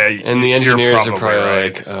Bar. Yeah, and the engineers are probably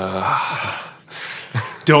right. like,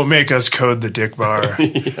 Don't make us code the dick bar.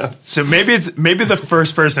 So maybe the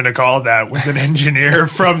first person to call that was an engineer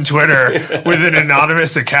from Twitter with an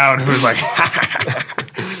anonymous account who was like,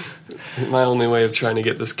 my only way of trying to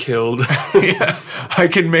get this killed. yeah, I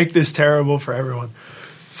can make this terrible for everyone.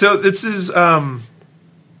 So this is the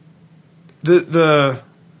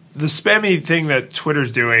spammy thing that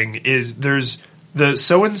Twitter's doing is there's the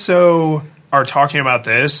so-and-so are talking about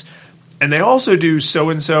this, and they also do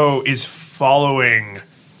so-and-so is following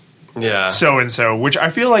so-and-so, which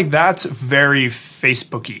I feel like that's very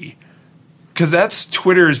Facebook-y. Because that's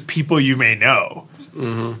Twitter's people you may know.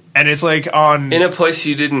 Mm-hmm. And it's like on... in a place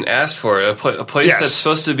you didn't ask for it. A place that's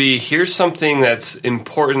supposed to be, here's something that's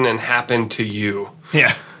important and happened to you.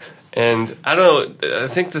 Yeah. And I don't know, I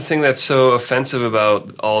think the thing that's so offensive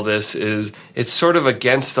about all this is it's sort of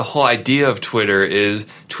against the whole idea of Twitter is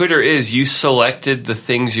you selected the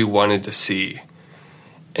things you wanted to see.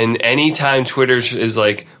 And anytime Twitter is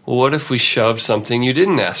like, well, what if we shove something you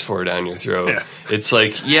didn't ask for down your throat? Yeah. It's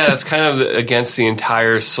like, it's kind of against the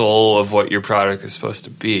entire soul of what your product is supposed to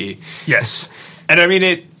be. Yes. And I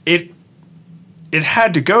mean, it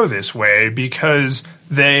had to go this way because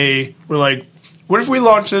they were like, what if we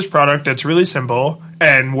launch this product that's really simple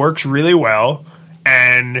and works really well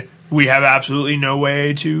and we have absolutely no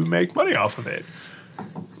way to make money off of it?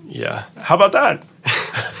 Yeah. How about that?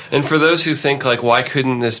 And for those who think, like, why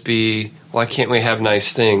can't we have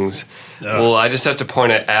nice things? Well, I just have to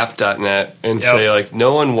point at app.net and say, like,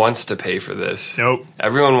 no one wants to pay for this. Nope.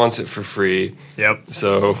 Everyone wants it for free. Yep.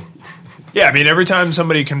 So. Yeah, I mean, every time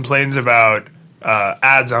somebody complains about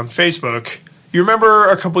ads on Facebook, you remember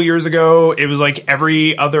a couple years ago, it was like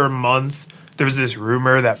every other month, there was this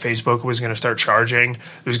rumor that Facebook was going to start charging. There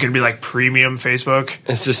was going to be like premium Facebook.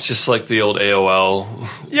 Is this just like the old AOL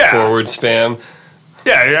forward spam?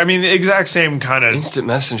 Yeah, I mean, the exact same kind of... Instant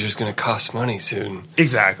Messenger is going to cost money soon.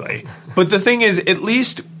 Exactly. But the thing is, at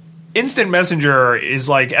least Instant Messenger is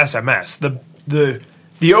like SMS.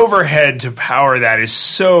 The overhead to power that is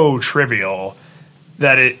so trivial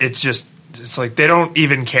that it's like they don't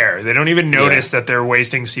even care. They don't even notice that they're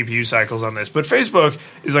wasting CPU cycles on this. But Facebook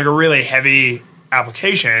is like a really heavy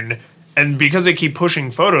application, and because they keep pushing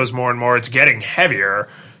photos more and more, it's getting heavier.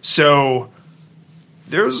 So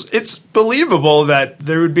it's believable that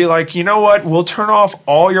they would be like, you know what, we'll turn off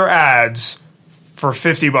all your ads for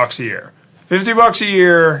 $50 a year. $50 a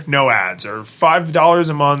year, no ads, or $5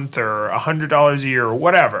 a month, or $100 a year, or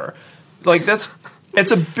whatever. Like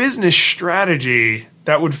it's a business strategy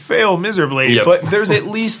that would fail miserably, but there's at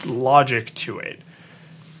least logic to it.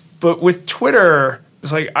 But with Twitter,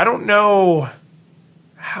 it's like, I don't know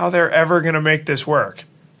how they're ever going to make this work.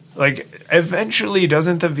 Like, eventually,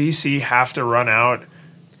 doesn't the VC have to run out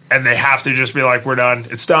and they have to just be like, we're done,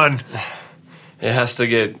 it's done? It has to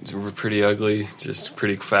get pretty ugly, just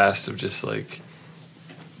pretty fast, of just like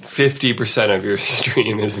 50% of your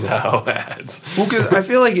stream is now ads. Well, because I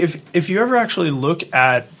feel like if you ever actually look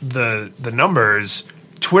at the numbers,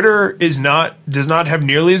 Twitter does not have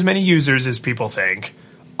nearly as many users as people think.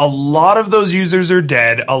 A lot of those users are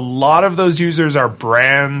dead. A lot of those users are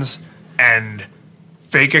brands and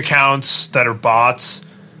fake accounts that are bots.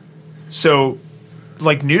 So,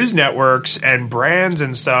 like news networks and brands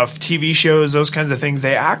and stuff, TV shows, those kinds of things,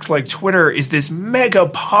 they act like Twitter is this mega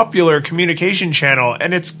popular communication channel,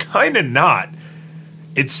 and it's kind of not.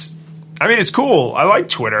 It's cool. I like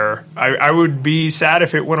Twitter. I would be sad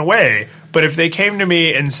if it went away. But if they came to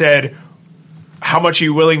me and said, how much are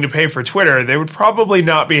you willing to pay for Twitter, they would probably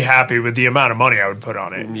not be happy with the amount of money I would put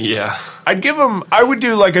on it. Yeah. I would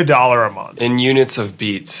do like $1 a month. In units of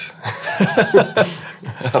beats.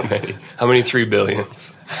 How many? How many 3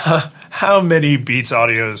 billions? How many Beats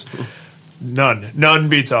audios? None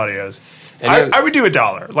Beats audios. I would do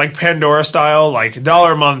 $1, like Pandora style, like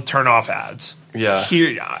 $1 a month, turn off ads. Yeah.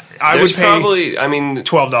 Here, I would pay probably,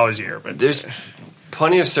 $12 a year. But there's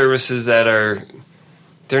plenty of services that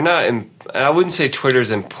they're not, I wouldn't say Twitter's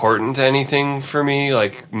important to anything for me,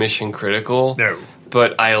 like mission critical. No.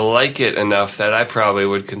 But I like it enough that I probably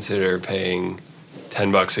would consider paying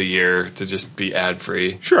 $10 a year to just be ad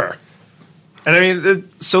free. Sure. And I mean,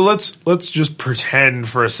 so let's just pretend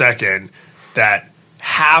for a second that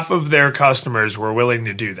half of their customers were willing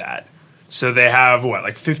to do that. So they have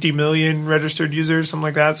like 50 million registered users, something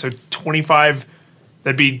like that. So 25,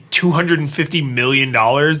 that'd be $250 million.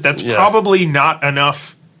 That's probably not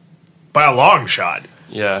enough by a long shot.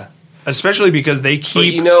 Yeah. Especially because they keep... But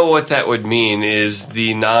you know what that would mean is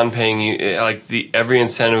the non-paying... every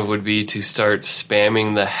incentive would be to start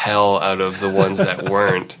spamming the hell out of the ones that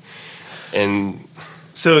weren't. And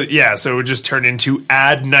So it would just turn into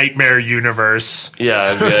Ad Nightmare Universe.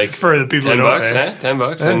 Yeah, it'd be like for the people $10, who don't pay.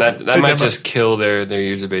 $10, and that might just kill their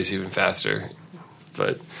user base even faster.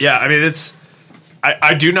 But yeah, I mean,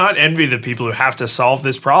 I do not envy the people who have to solve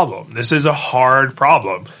this problem. This is a hard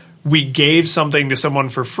problem. We gave something to someone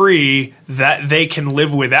for free that they can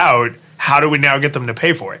live without. How do we now get them to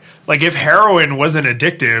pay for it? Like, if heroin wasn't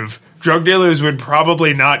addictive, drug dealers would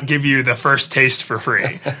probably not give you the first taste for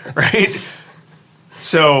free, right?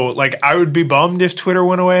 So, like, I would be bummed if Twitter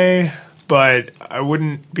went away, but I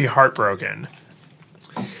wouldn't be heartbroken.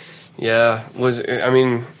 Yeah,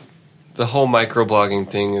 the whole microblogging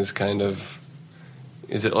thing is kind of...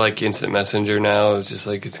 Is it like instant messenger now? It's just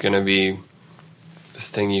like it's going to be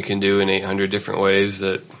this thing you can do in 800 different ways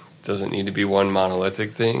that doesn't need to be one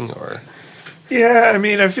monolithic thing, or... Yeah, I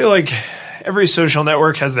mean, I feel like every social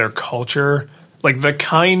network has their culture. Like, the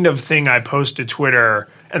kind of thing I post to Twitter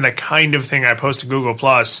and the kind of thing I post to Google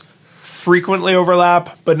Plus frequently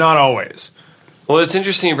overlap, but not always. Well, it's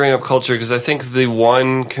interesting you bring up culture, because I think the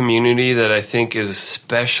one community that I think is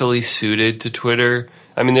especially suited to Twitter...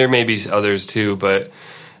 I mean, there may be others too, but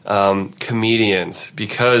comedians,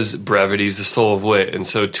 because brevity is the soul of wit, and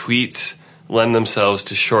so tweets lend themselves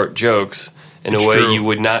to short jokes in a way you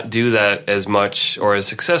would not do that as much or as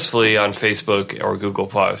successfully on Facebook or Google+.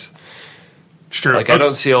 It's true. Like, I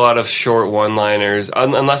don't see a lot of short one-liners,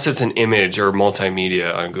 unless it's an image or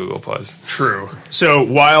multimedia on Google+. True. So,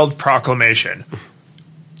 wild proclamation.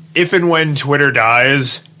 If and when Twitter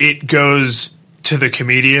dies, it goes... to the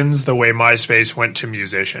comedians the way MySpace went to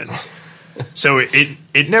musicians. So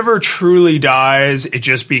it never truly dies. It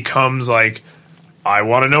just becomes like, I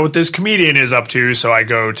want to know what this comedian is up to, so I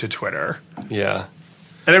go to Twitter. Yeah.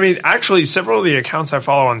 And I mean, actually, several of the accounts I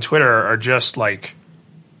follow on Twitter are just like,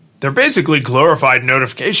 they're basically glorified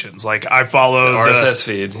notifications. Like, I follow the RSS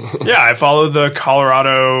feed. Yeah, I follow the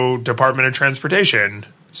Colorado Department of Transportation.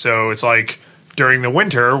 So it's like, during the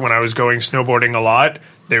winter, when I was going snowboarding a lot,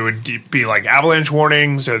 there would be like avalanche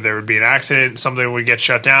warnings, or there would be an accident, something would get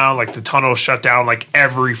shut down, like the tunnel shut down like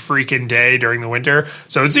every freaking day during the winter.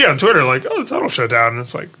 So I'd see on Twitter like, oh, the tunnel shut down, and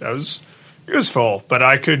it's like, it was full.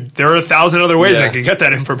 But there are 1,000 other ways I could get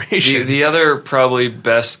that information. The other probably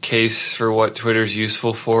best case for what Twitter's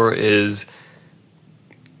useful for is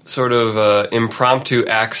sort of impromptu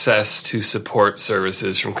access to support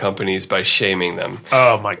services from companies by shaming them.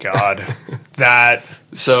 Oh my God. That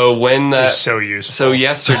so when that is so useful. So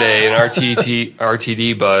yesterday an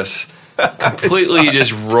RTD bus completely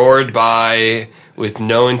just roared by with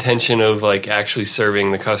no intention of like actually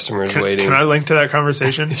serving the customers waiting. Can I link to that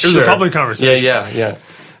conversation? It was a public conversation. Yeah.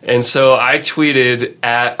 And so I tweeted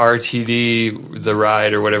at RTD the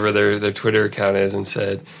ride or whatever their Twitter account is and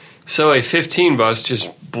said, so a 15 bus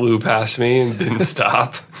just blew past me and didn't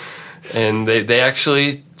stop. And they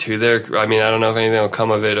actually, to their, I mean, I don't know if anything will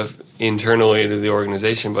come of it internally to the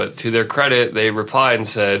organization, but to their credit, they replied and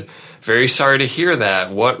said, very sorry to hear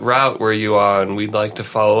that. What route were you on? We'd like to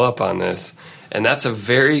follow up on this. And that's a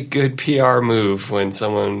very good PR move when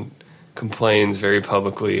someone complains very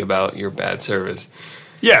publicly about your bad service.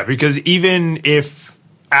 Yeah, because even if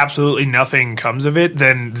absolutely nothing comes of it,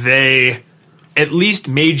 then they at least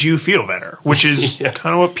made you feel better, which is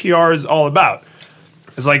kind of what PR is all about.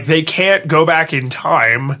 It's like they can't go back in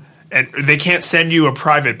time and they can't send you a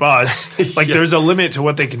private bus. Like there's a limit to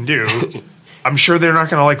what they can do. I'm sure they're not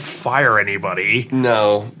going to like fire anybody.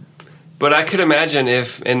 No. But I could imagine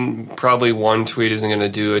if, and probably one tweet isn't going to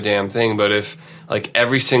do a damn thing, but if like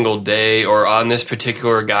every single day or on this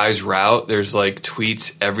particular guy's route, there's like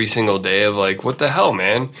tweets every single day of like, what the hell,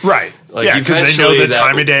 man? Right. Like, yeah, because they know the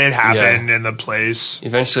time of day it happened and the place.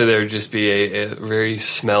 Eventually there would just be a very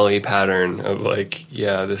smelly pattern of like,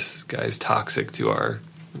 yeah, this guy's toxic to our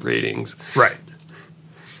ratings. Right.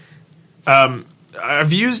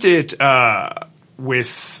 I've used it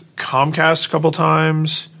with Comcast a couple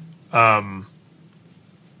times. I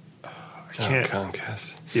can't.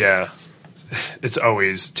 Comcast. Yeah. It's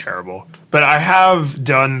always terrible. But I have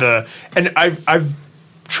done and I've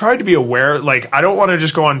tried to be aware, like, I don't want to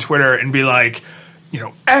just go on Twitter and be like, you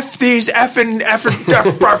know, F these effing.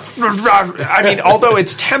 I mean, although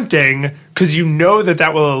it's tempting because you know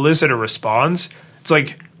that will elicit a response, it's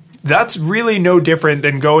like, that's really no different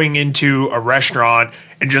than going into a restaurant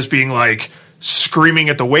and just being like screaming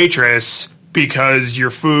at the waitress because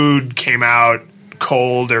your food came out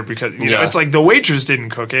cold or because, you know, it's like the waitress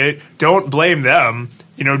didn't cook it. Don't blame them.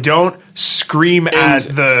 You know, don't scream at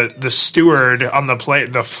the steward on the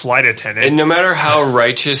plate, the flight attendant. And no matter how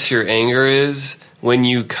righteous your anger is, when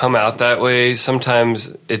you come out that way,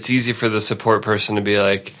 sometimes it's easy for the support person to be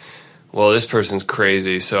like, well, this person's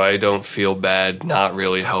crazy, so I don't feel bad not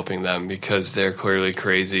really helping them because they're clearly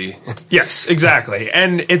crazy. Yes, exactly.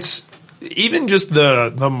 And it's even just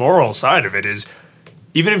the moral side of it is,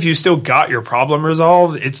 even if you still got your problem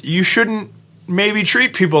resolved, you shouldn't maybe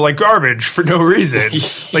treat people like garbage for no reason.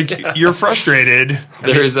 Like, you're frustrated.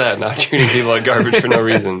 There's that, not treating people like garbage for no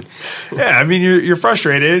reason. Yeah, I mean, you're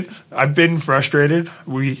frustrated. I've been frustrated.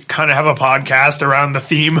 We kind of have a podcast around the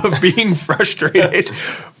theme of being frustrated.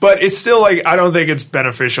 But it's still like, I don't think it's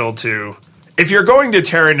beneficial to... If you're going to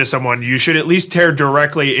tear into someone, you should at least tear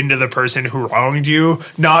directly into the person who wronged you,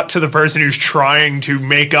 not to the person who's trying to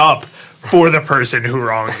make up for the person who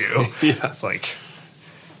wronged you. Yeah. It's like...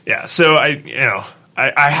 Yeah, so I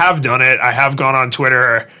have done it. I have gone on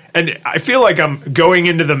Twitter, and I feel like I'm going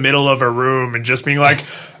into the middle of a room and just being like,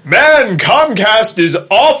 "Man, Comcast is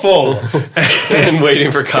awful," and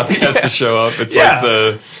waiting for Comcast to show up. It's like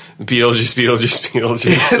the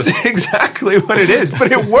Beetlejuice. That's exactly what it is,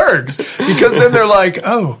 but it works because then they're like,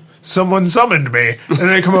 "Oh, someone summoned me," and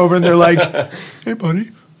they come over and they're like, "Hey, buddy,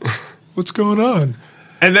 what's going on?"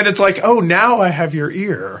 And then it's like, oh, now I have your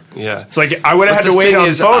ear. Yeah. It's like I would have had to wait on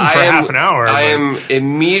the phone for half an hour. I am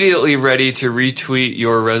immediately ready to retweet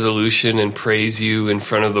your resolution and praise you in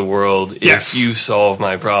front of the world if you solve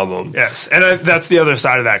my problem. Yes. And that's the other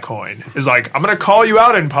side of that coin. Is like, I'm going to call you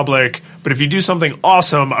out in public, but if you do something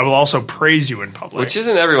awesome, I will also praise you in public. Which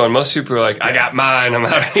isn't everyone. Most people are like, I got mine, I'm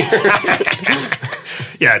out of here.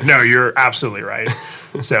 Yeah, no, you're absolutely right.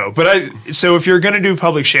 So if you're going to do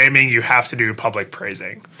public shaming, you have to do public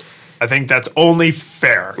praising. I think that's only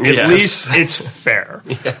fair. At least it's fair.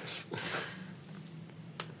 Yes.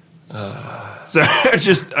 So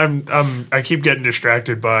I keep getting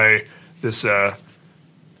distracted by this the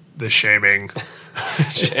shaming.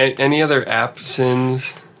 Any other app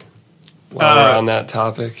sins while we're on that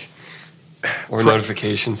topic, or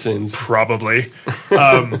notification sins? Probably.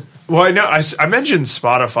 Well, I know I mentioned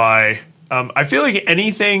Spotify. I feel like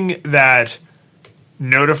anything that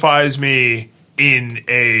notifies me in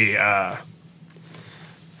a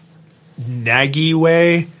naggy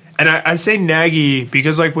way, and I say naggy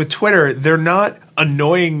because, like, with Twitter, they're not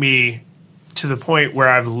annoying me to the point where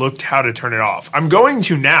I've looked how to turn it off. I'm going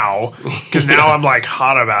to now because now I'm like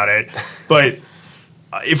hot about it. But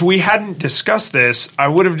if we hadn't discussed this, I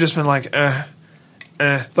would have just been like,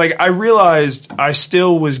 like, I realized I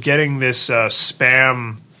still was getting this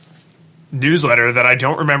spam newsletter that I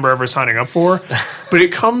don't remember ever signing up for, but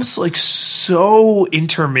it comes like so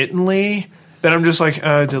intermittently that I'm just like,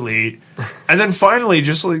 delete. And then finally,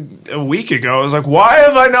 just like a week ago, I was like, why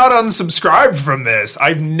have I not unsubscribed from this?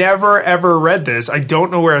 I've never ever read this. I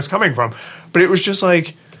don't know where it's coming from, but it was just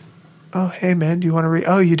like, oh, hey man, do you want to read?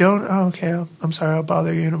 Oh, you don't? Oh, okay. I'm sorry. I'll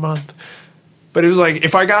bother you in a month. But it was like,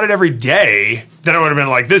 if I got it every day, then I would have been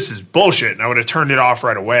like, this is bullshit. And I would have turned it off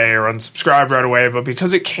right away or unsubscribed right away. But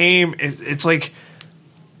because it came, it's like,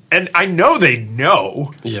 and I know they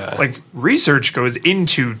know. Yeah. Like, research goes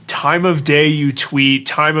into time of day you tweet,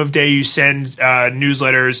 time of day you send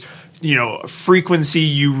newsletters, frequency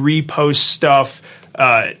you repost stuff.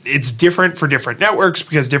 It's different for different networks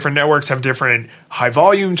because different networks have different high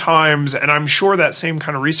volume times, and I'm sure that same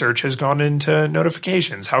kind of research has gone into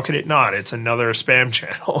notifications. How could it not? It's another spam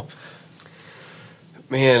channel.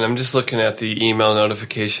 Man, I'm just looking at the email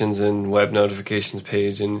notifications and web notifications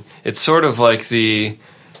page, and it's sort of like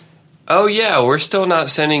oh yeah, we're still not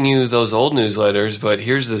sending you those old newsletters, but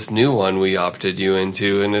here's this new one we opted you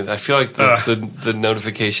into, and I feel like the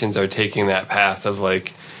notifications are taking that path of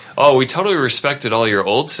like, oh, we totally respected all your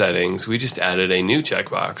old settings. We just added a new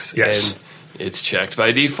checkbox. Yes. And it's checked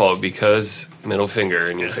by default because middle finger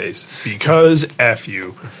in your face. Because F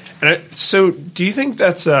you. And so do you think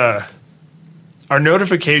that's are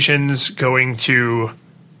notifications going to,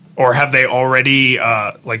 or have they already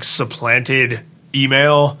supplanted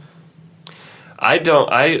email? I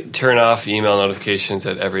turn off email notifications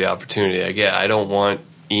at every opportunity I get. I don't want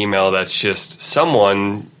email that's just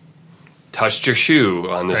someone touched your shoe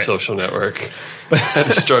on this social network. I had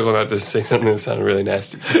to struggle not to say something that sounded really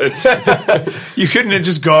nasty. You couldn't have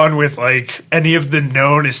just gone with like any of the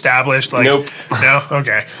known established. Like, nope. No?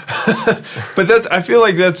 Okay. But I feel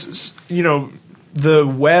like that's, the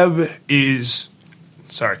web is,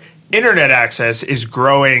 internet access is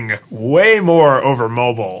growing way more over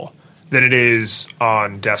mobile than it is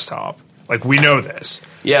on desktop. Like, we know this.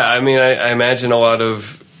 Yeah, I mean, I imagine a lot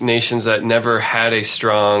of nations that never had a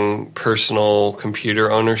strong personal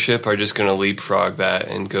computer ownership are just going to leapfrog that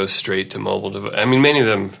and go straight to mobile. I mean, many of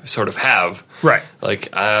them sort of have. Right.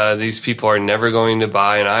 Like, these people are never going to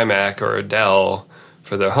buy an iMac or a Dell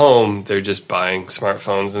for their home, they're just buying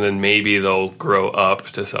smartphones, and then maybe they'll grow up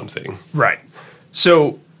to something. Right.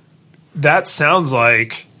 So that sounds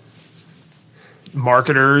like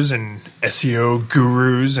marketers and SEO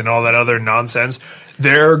gurus and all that other nonsense,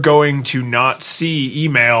 they're going to not see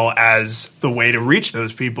email as the way to reach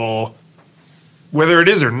those people, whether it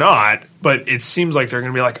is or not. But it seems like they're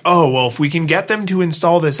going to be like, oh, well, if we can get them to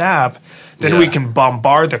install this app, then we can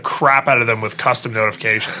bombard the crap out of them with custom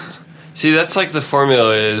notifications. See, that's like the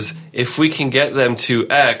formula is, if we can get them to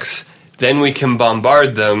X, then we can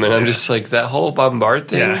bombard them. And I'm just like, that whole bombard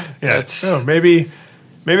thing? That's, maybe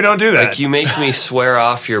don't do that. Like, you make me swear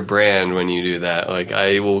off your brand when you do that. Like,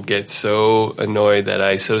 I will get so annoyed that I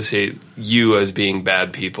associate you as being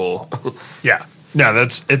bad people. Yeah. No,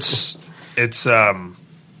 it's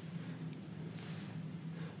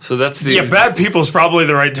so that's the bad people is probably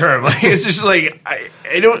the right term. Like, it's just like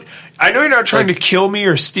I know you're not trying to kill me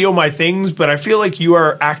or steal my things, but I feel like you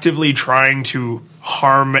are actively trying to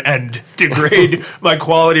harm and degrade my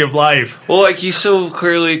quality of life. Well, like, you so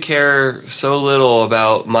clearly care so little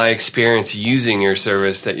about my experience using your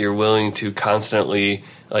service that you're willing to constantly,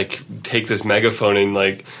 like, take this megaphone and,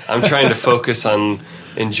 like, I'm trying to focus on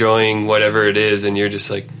enjoying whatever it is, and you're just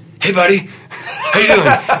like, hey, buddy, how you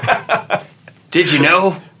doing? Did you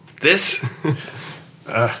know this?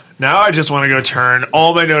 Now I just want to go turn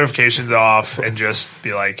all my notifications off and just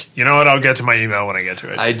be like, you know what, I'll get to my email when I get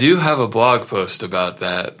to it. I do have a blog post about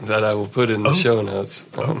that I will put in the show notes.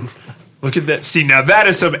 Look at that. See, now that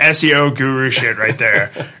is some SEO guru shit right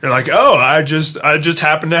there. You're like, oh, I just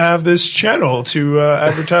happen to have this channel to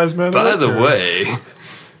advertise my By the way.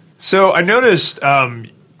 So I noticed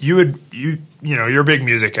you're a big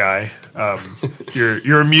music guy.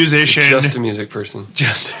 You're a musician. Just a music person.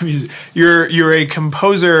 Just a music. You're a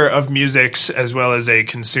composer of musics as well as a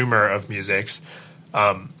consumer of musics,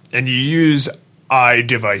 and you use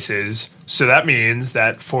iDevices. So that means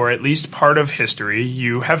that for at least part of history,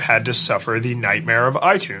 you have had to suffer the nightmare of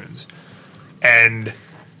iTunes. And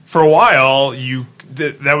for a while,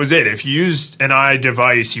 that was it. If you used an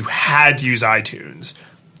iDevice, you had to use iTunes.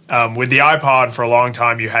 With the iPod, for a long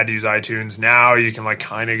time, you had to use iTunes. Now you can, like,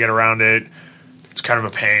 kind of get around it. It's kind of a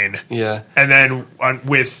pain. Yeah. And then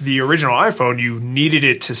with the original iPhone, you needed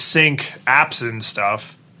it to sync apps and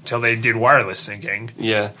stuff till they did wireless syncing.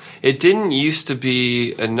 Yeah. It didn't used to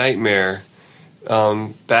be a nightmare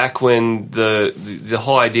back when the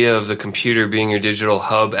whole idea of the computer being your digital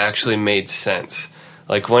hub actually made sense.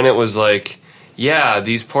 Like, when it was like, yeah,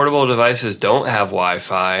 these portable devices don't have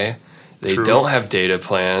Wi-Fi. They don't have data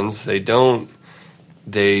plans. Their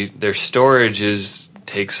storage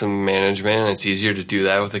takes some management, and it's easier to do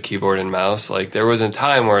that with a keyboard and mouse. Like, there was a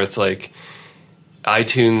time where it's like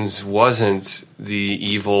iTunes wasn't the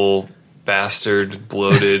evil bastard,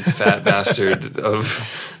 bloated, fat bastard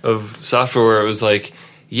of software where it was like,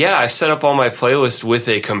 yeah, I set up all my playlists with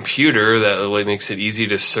a computer that makes it easy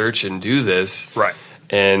to search and do this. Right.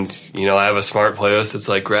 And, I have a smart playlist that's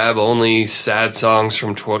like, grab only sad songs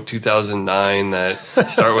from 2009 that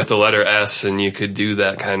start with the letter S, and you could do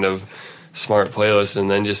that kind of smart playlist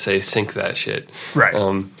and then just say, sync that shit. Right.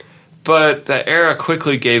 But that era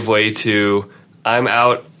quickly gave way to, I'm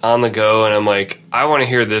out on the go, and I'm like, I want to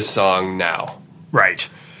hear this song now. Right.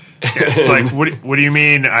 Yeah, it's like, what do you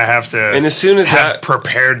mean I have to and as soon as have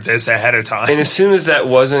prepared this ahead of time? And as soon as that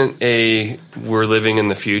wasn't we're living in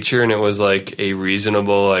the future, and it was like a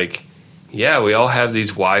reasonable, like, yeah, we all have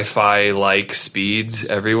these Wi-Fi-like speeds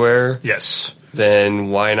everywhere. Yes.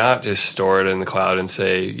 Then why not just store it in the cloud and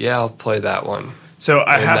say, yeah, I'll play that one. So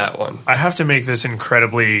I have to make this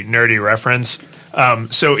incredibly nerdy reference.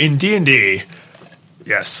 So in D&D,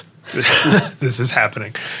 yes, this is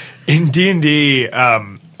happening. In D&D,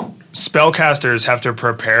 spellcasters have to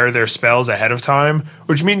prepare their spells ahead of time,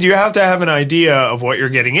 which means you have to have an idea of what you're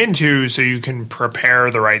getting into so you can prepare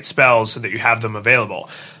the right spells so that you have them available.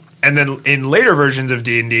 And then in later versions of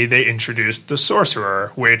D&D, they introduced the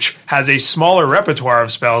Sorcerer, which has a smaller repertoire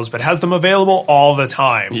of spells but has them available all the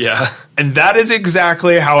time. Yeah. And that is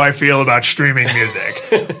exactly how I feel about streaming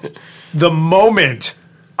music. The moment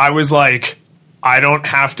I was like, I don't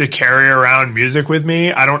have to carry around music with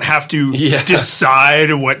me. I don't have to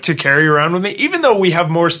decide what to carry around with me, even though we have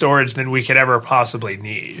more storage than we could ever possibly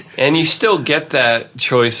need. And you still get that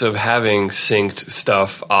choice of having synced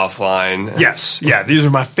stuff offline. Yes. Yeah, these are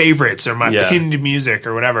my favorites or my pinned music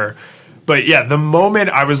or whatever. But yeah, the moment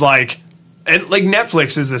I was like, and like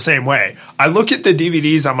Netflix is the same way. I look at the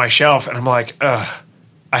DVDs on my shelf and I'm like, I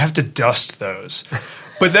have to dust those.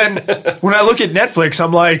 But then when I look at Netflix,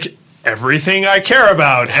 I'm like, everything I care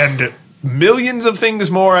about and millions of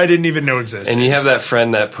things more I didn't even know existed. And you have that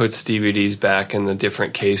friend that puts DVDs back in the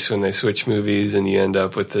different case when they switch movies, and you end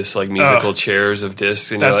up with this like musical chairs of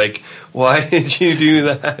discs, and you're like, why did you do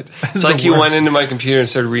that? It's like you went into my computer and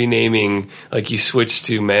started renaming, like you switched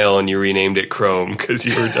to Mail and you renamed it Chrome because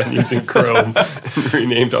you were done using Chrome and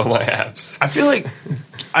renamed all my apps. I feel like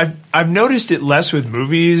I've noticed it less with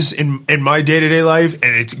movies in my day-to-day life,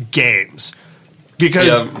 and it's games.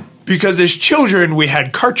 Because as children, we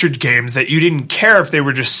had cartridge games that you didn't care if they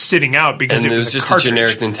were just sitting out because and it was just cartridge. a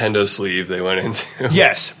generic Nintendo sleeve they went into.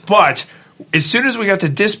 Yes, but as soon as we got to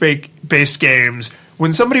disc-based games,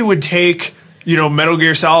 when somebody would take, Metal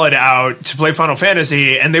Gear Solid out to play Final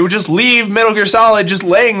Fantasy, and they would just leave Metal Gear Solid just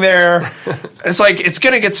laying there, it's like, it's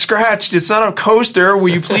going to get scratched. It's not a coaster. Will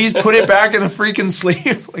you please put it back in the freaking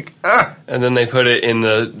sleeve? Like, And then they put it in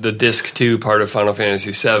the disc 2 part of Final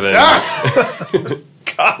Fantasy 7.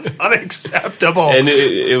 God, unacceptable. And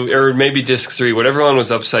or maybe disc 3, whatever one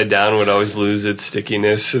was upside down would always lose its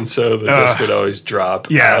stickiness, and so the disc would always drop.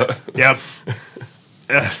 Yeah, yep.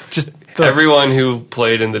 Everyone who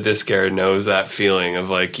played in the disc era knows that feeling of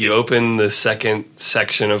like you open the second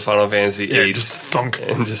section of Final Fantasy VIII, just thunk,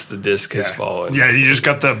 and just the disc has fallen. Yeah, you just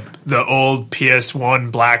got the old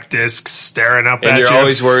PS1 black discs staring up at you. And you're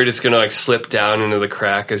always worried it's going to like slip down into the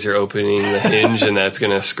crack as you're opening the hinge, and that's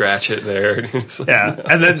going to scratch it there. Yeah,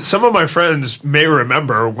 and then some of my friends may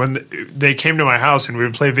remember when they came to my house and we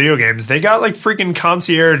would play video games. They got like freaking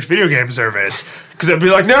concierge video game service because I'd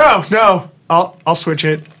be like, no. I'll switch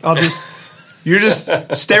it. You just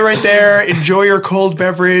stay right there, enjoy your cold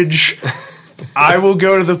beverage. I will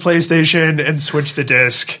go to the PlayStation and switch the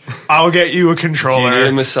disc. I'll get you a controller. Do you need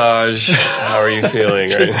a massage? How are you feeling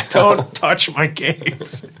right now? Don't touch my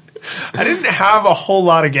games. I didn't have a whole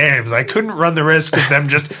lot of games. I couldn't run the risk of them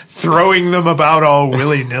just throwing them about all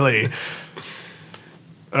willy-nilly.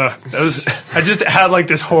 I just had like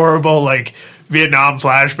this horrible like Vietnam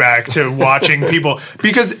flashback to watching people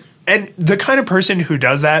because... And the kind of person who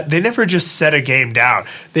does that, they never just set a game down.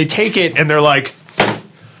 They take it and they're like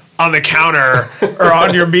on the counter or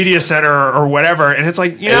on your media center or whatever. And it's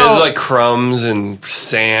like, it's like crumbs and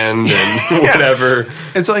sand and whatever.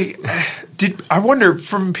 It's like, I wonder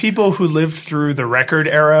from people who lived through the record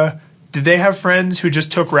era, did they have friends who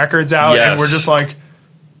just took records out and were just like,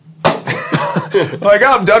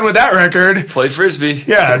 I'm done with that record. Play Frisbee.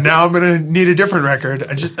 Yeah, now I'm going to need a different record.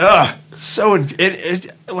 I just,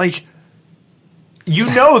 like,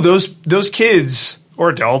 those kids, or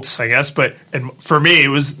adults, I guess, and for me, it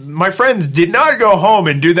was, my friends did not go home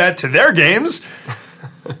and do that to their games.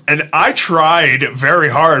 And I tried very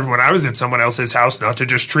hard when I was at someone else's house not to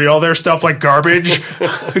just treat all their stuff like garbage,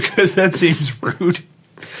 because that seems rude.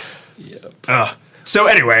 Yep. So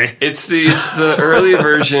anyway, it's the early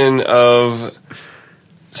version of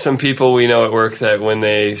some people we know at work that when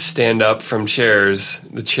they stand up from chairs,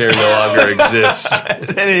 the chair no longer exists. And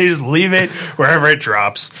they just leave it wherever it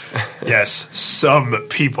drops. Yes, some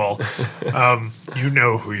people. You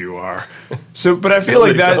know who you are. So, but I feel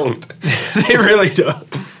like that don't. They really don't.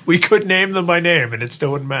 We could name them by name, and it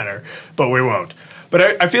still wouldn't matter, but we won't.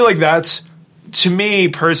 But I feel like that's, to me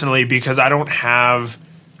personally, because I don't have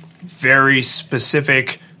very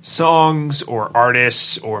specific songs or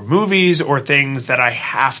artists or movies or things that I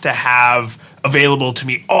have to have available to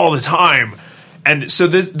me all the time. And so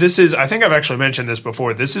this is, I think I've actually mentioned this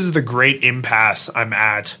before, this is the great impasse I'm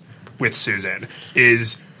at with Susan,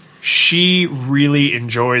 is she really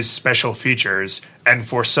enjoys special features, and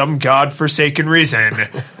for some godforsaken reason,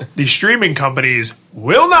 the streaming companies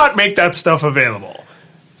will not make that stuff available.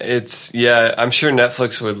 I'm sure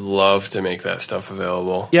Netflix would love to make that stuff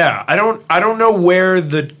available. Yeah, I don't know where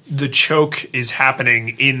the choke is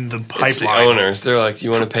happening in the pipeline. It's the owners. They're like, you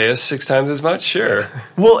want to pay us 6 times as much? Sure.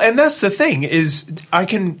 Well, and that's the thing, is I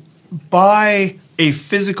can buy a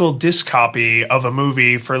physical disc copy of a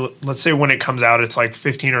movie for, let's say when it comes out, it's like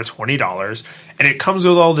 $15 or $20, and it comes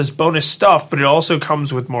with all this bonus stuff, but it also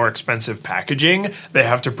comes with more expensive packaging. They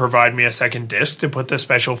have to provide me a second disc to put the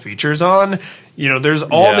special features on. There's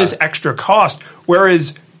all this extra cost,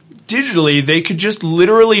 whereas digitally, they could just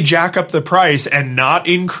literally jack up the price and not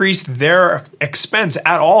increase their expense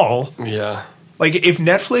at all. Yeah. Like, if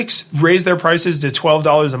Netflix raised their prices to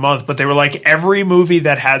 $12 a month, but they were like, every movie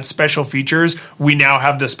that had special features, we now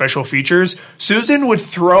have the special features, Susan would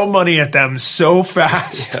throw money at them so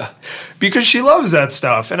fast because she loves that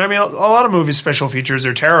stuff. And I mean, a lot of movies' special features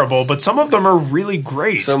are terrible, but some of them are really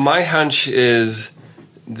great. So my hunch is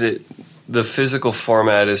that the physical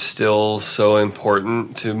format is still so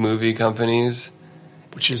important to movie companies.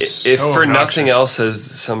 which is if so for obnoxious. nothing else as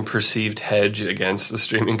some perceived hedge against the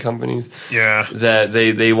streaming companies. Yeah. That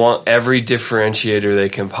they want every differentiator they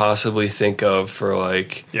can possibly think of for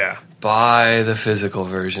like Yeah. buy the physical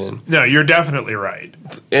version. No, you're definitely right.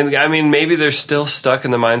 And I mean, maybe they're still stuck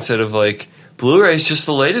in the mindset of like, Blu-ray's just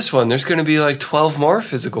the latest one. There's going to be like 12 more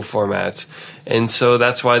physical formats. And so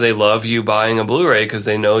that's why they love you buying a Blu-ray, because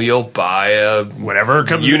they know you'll buy a Whatever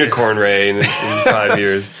comes Unicorn Ray in 5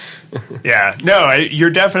 years. Yeah, no,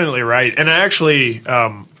 you're definitely right. And I actually,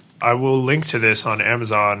 I will link to this on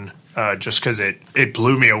Amazon just because it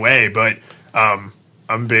blew me away. But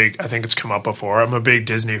I'm big, I think it's come up before. I'm a big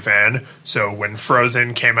Disney fan. So when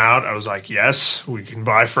Frozen came out, I was like, yes, we can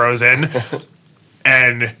buy Frozen.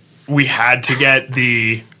 And we had to get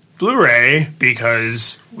the Blu-ray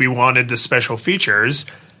because we wanted the special features.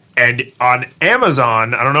 And on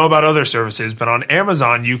Amazon, I don't know about other services, but on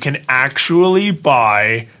Amazon, you can actually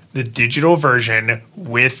buy the digital version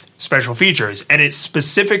with special features. And it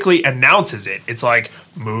specifically announces it. It's like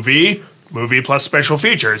movie plus special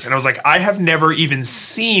features. And I was like, I have never even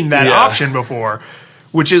seen that option before,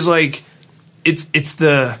 which is like, it's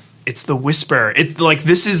the whisper. It's like,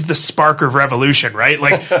 this is the spark of revolution, right?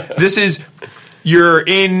 Like this is, you're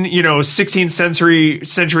in, 16th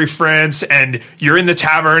century France, and you're in the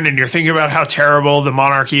tavern, and you're thinking about how terrible the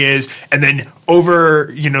monarchy is, and then over,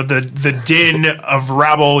 the din of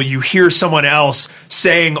rabble, you hear someone else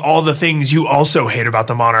saying all the things you also hate about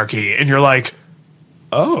the monarchy, and you're like,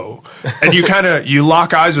 oh. And you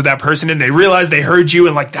lock eyes with that person, and they realize they heard you,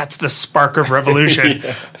 and like, that's the spark of revolution.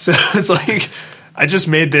 So it's like, I just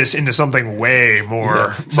made this into something way more.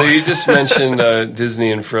 Yeah. So you just mentioned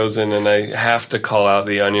Disney and Frozen, and I have to call out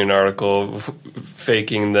the Onion article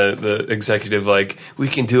faking the executive like, we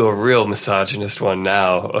can do a real misogynist one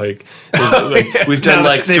now. Like we've done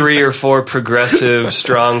like 3 or 4 progressive,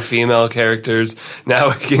 strong female characters. Now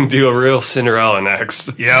we can do a real Cinderella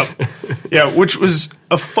next. Yep. Yeah, which was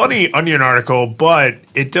a funny Onion article, but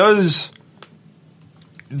it does.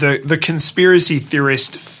 The conspiracy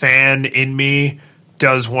theorist fan in me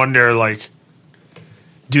does wonder, like,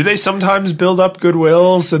 do they sometimes build up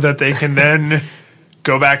goodwill so that they can then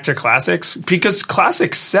go back to classics? Because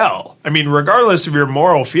classics sell. I mean, regardless of your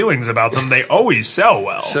moral feelings about them, they always sell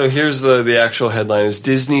well. So here's the actual headline is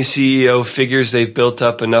Disney CEO figures they've built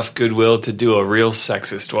up enough goodwill to do a real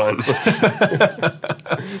sexist one.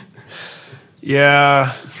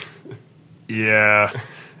 Yeah.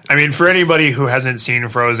 I mean, for anybody who hasn't seen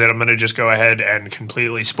Frozen, I'm going to just go ahead and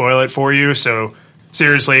completely spoil it for you. So,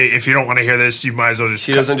 seriously, if you don't want to hear this, you might as well just...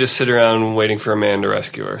 She doesn't just sit around waiting for a man to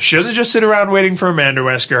rescue her. She doesn't just sit around waiting for a man to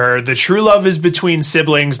rescue her. The true love is between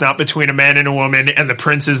siblings, not between a man and a woman, and the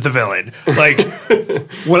prince is the villain. Like,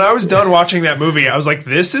 when I was done watching that movie, I was like,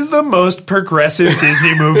 this is the most progressive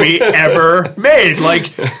Disney movie ever made. Like...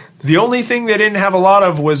 The only thing they didn't have a lot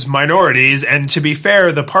of was minorities, and to be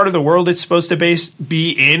fair, the part of the world it's supposed to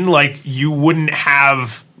be in, like, you wouldn't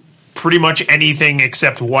have pretty much anything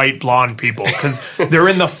except white blonde people, because they're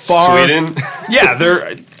in the far... Sweden? Yeah,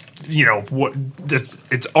 they're...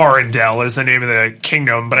 it's Arendelle is the name of the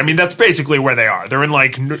kingdom, but I mean, that's basically where they are. They're in,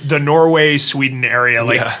 like, the Norway, Sweden area.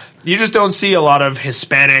 Like, you just don't see a lot of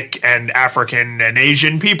Hispanic and African and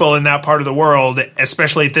Asian people in that part of the world,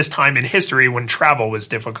 especially at this time in history when travel was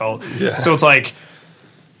difficult. Yeah. So it's like,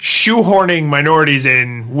 shoehorning minorities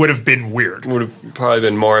in would have been weird. Would have probably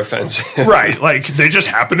been more offensive. Right, like, they just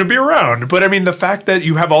happen to be around. But, I mean, the fact that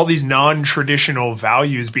you have all these non-traditional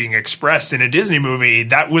values being expressed in a Disney movie,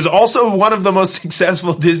 that was also one of the most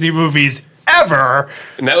successful Disney movies ever.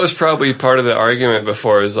 And that was probably part of the argument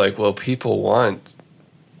before, is like, well, people want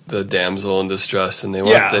the damsel in distress, and they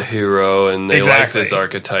want the hero, and they like this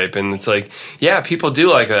archetype. And it's like, yeah, people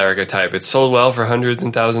do like that archetype. It's sold well for hundreds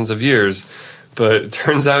and thousands of years. But it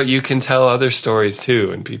turns out you can tell other stories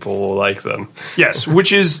too, and people will like them. Yes,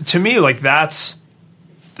 which is, to me, like, that's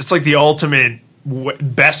like the ultimate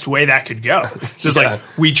best way that could go. So it's like,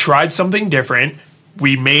 we tried something different.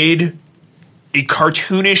 We made a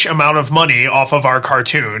cartoonish amount of money off of our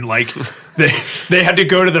cartoon. Like, they had to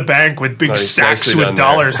go to the bank with big sacks with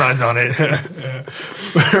dollar signs on it.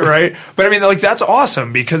 Right? But I mean, like, that's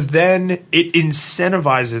awesome, because then it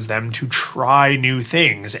incentivizes them to try new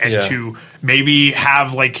things and to maybe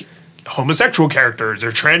have, like, homosexual characters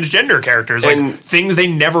or transgender characters, like, things they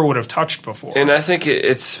never would have touched before. And I think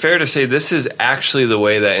it's fair to say this is actually the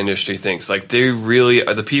way that industry thinks. Like, they really,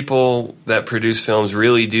 the people that produce films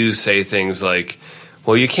really do say things like,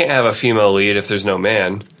 well, you can't have a female lead if there's no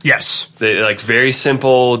man. Yes. They, like, very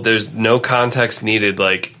simple, there's no context needed,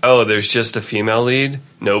 like, oh, there's just a female lead?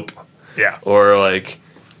 Nope. Yeah. Or, like,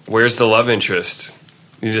 where's the love interest?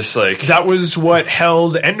 You just like that was what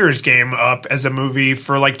held Ender's Game up as a movie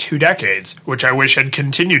for like 2 decades, which I wish had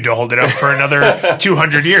continued to hold it up for another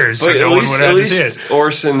 200 years. So no one would have to see it.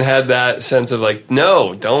 Orson had that sense of like,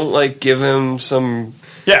 no, don't like give him some.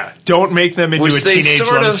 Yeah, don't make them into which a teenage they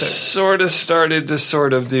love sort of started to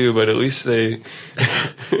sort of do, but at least they.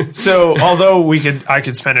 So although I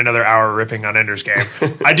could spend another hour ripping on Ender's Game,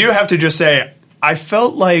 I do have to just say I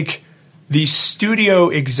felt like the studio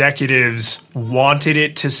executives wanted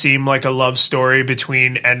it to seem like a love story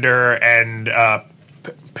between Ender and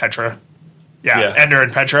Petra. Yeah, Ender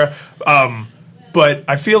and Petra. But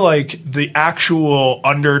I feel like the actual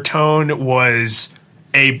undertone was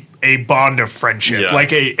a bond of friendship,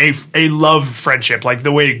 like a love friendship, like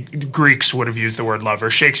the way Greeks would have used the word love or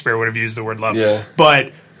Shakespeare would have used the word love. Yeah.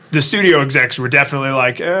 But the studio execs were definitely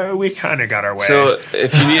like, we kind of got our way. So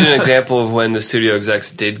if you need an example of when the studio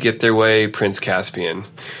execs did get their way, Prince Caspian.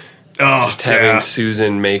 Just having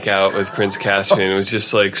Susan make out with Prince Caspian was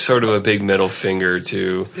just like sort of a big middle finger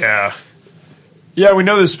to... Yeah. Yeah, we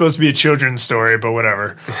know this is supposed to be a children's story, but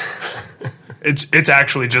whatever. It's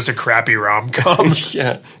actually just a crappy rom-com.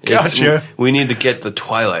 Yeah. Gotcha. We need to get the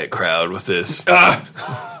Twilight crowd with this. God.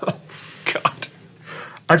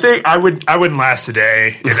 I think I wouldn't last a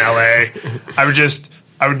day in LA.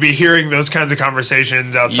 I would be hearing those kinds of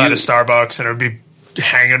conversations outside of Starbucks, and I would be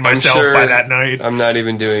hanging myself by that night. I'm not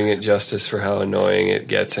even doing it justice for how annoying it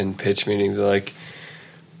gets in pitch meetings. They're like,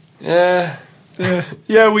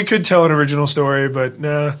 yeah, we could tell an original story, but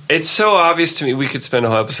nah. It's so obvious to me. We could spend a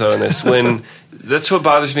whole episode on this. When that's what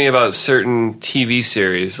bothers me about certain TV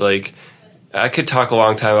series. Like, I could talk a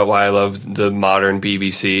long time about why I love the modern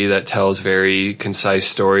BBC that tells very concise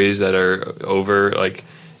stories that are over. Like,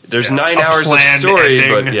 there's 9 hours of story,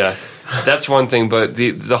 ending. but that's one thing. But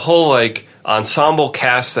the whole like ensemble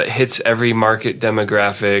cast that hits every market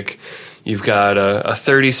demographic. You've got a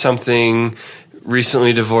 30-something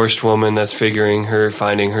recently divorced woman that's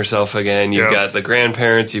finding herself again. You've got the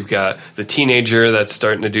grandparents. You've got the teenager that's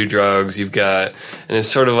starting to do drugs. You've got, and it's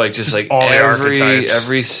sort of like just like all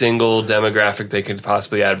every single demographic they could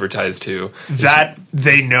possibly advertise to. That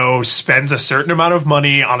they know spends a certain amount of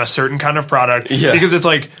money on a certain kind of product. Yeah. Because it's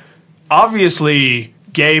like, obviously,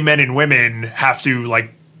 gay men and women have to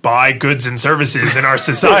like buy goods and services in our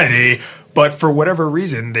society. But for whatever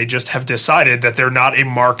reason, they just have decided that they're not a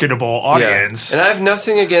marketable audience. Yeah. And I have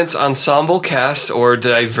nothing against ensemble casts or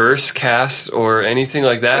diverse casts or anything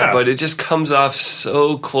like that, but it just comes off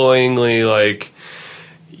so cloyingly like,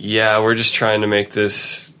 we're just trying to make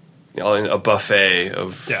this a buffet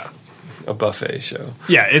of... Yeah. A buffet show.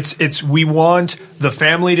 Yeah, it's we want the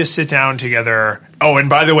family to sit down together. Oh, and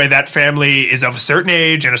by the way, that family is of a certain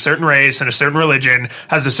age and a certain race and a certain religion,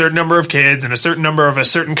 has a certain number of kids and a certain number of a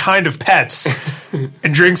certain kind of pets,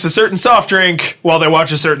 and drinks a certain soft drink while they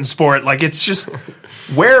watch a certain sport. Like, it's just,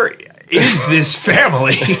 where is this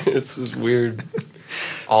family? It's this weird...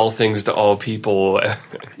 all things to all people.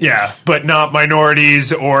 Yeah, but not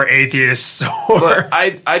minorities or atheists. But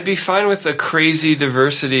I'd be fine with a crazy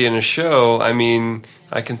diversity in a show. I mean,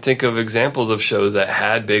 I can think of examples of shows that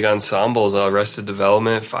had big ensembles, Arrested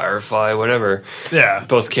Development, Firefly, whatever. Yeah.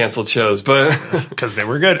 Both canceled shows, but... because they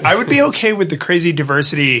were good. I would be okay with the crazy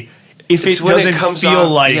diversity if it doesn't feel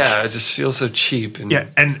off, like... Yeah, it just feels so cheap.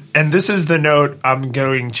 And this is the note I'm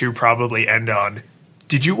going to probably end on.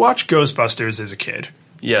 Did you watch Ghostbusters as a kid?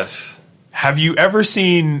 Yes. Have you ever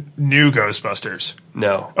seen New Ghostbusters?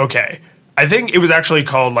 No. Okay. I think it was actually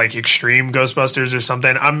called like Extreme Ghostbusters or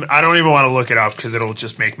something. I don't even want to look it up because it'll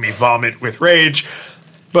just make me vomit with rage.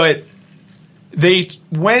 But they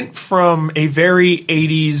went from a very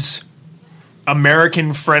 80s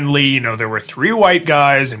American friendly, there were 3 white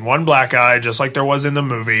guys and 1 black guy, just like there was in the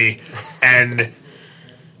movie. And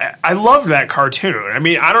I loved that cartoon. I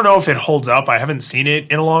mean, I don't know if it holds up. I haven't seen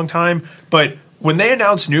it in a long time. But when they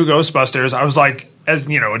announced New Ghostbusters, I was like, as a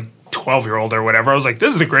 12-year-old or whatever, I was like,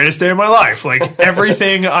 this is the greatest day of my life. Like,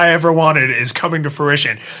 everything I ever wanted is coming to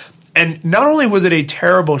fruition. And not only was it a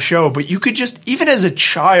terrible show, but you could just, even as a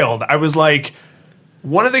child, I was like,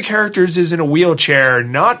 one of the characters is in a wheelchair,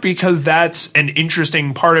 not because that's an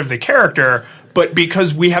interesting part of the character, but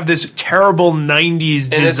because we have this terrible 90s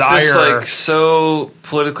desire. It's just like so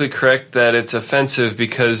politically correct that it's offensive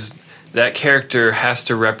because that character has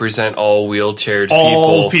to represent all wheelchaired people.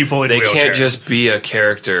 All people in wheelchairs. They can't just be a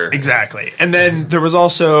character. Exactly. And then there was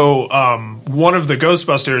also one of the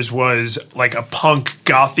Ghostbusters was like a punk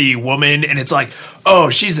gothy woman, and it's like, oh,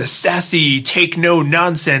 she's a sassy, take no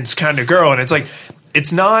nonsense kind of girl. And it's like,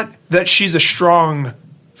 it's not that she's a strong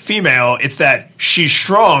female, it's that she's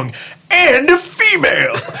strong and a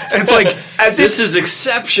female. And it's like, as This if, is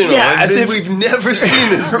exceptional. Yeah, as if- we've never seen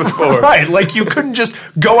this before. right, like you couldn't just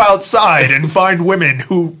go outside and find women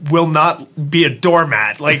who will not be a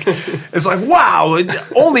doormat. Like, it's like, wow,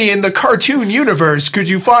 only in the cartoon universe could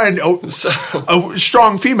you find a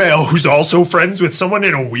strong female who's also friends with someone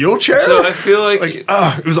in a wheelchair. So I feel like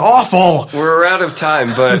it was awful. we're out of time,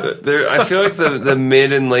 but I feel like the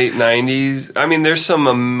mid and late 90s, I mean, there's some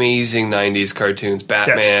amazing 90s cartoons.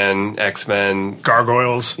 Batman, X-Men.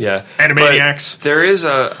 Gargoyles. Yeah. Animaniacs. But there is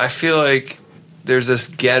I feel like there's this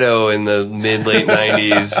ghetto in the mid, late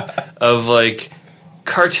 90s of like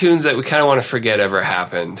cartoons that we kind of want to forget ever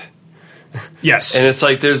happened. Yes. And it's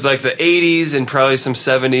like there's like the 80s and probably some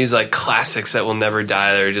 70s like classics that will never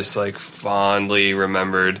die. They're just like fondly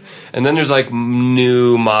remembered. And then there's like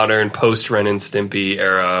new modern post Ren and Stimpy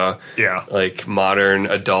era. Yeah. Like modern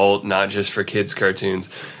adult, not just for kids cartoons.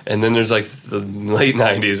 And then there's like the late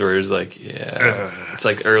 90s where it's like, it's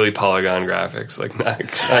like early Polygon graphics. Like not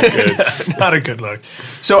good. Not a good look.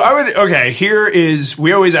 So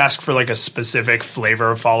we always ask for like a specific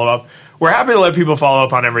flavor of follow-up. We're happy to let people follow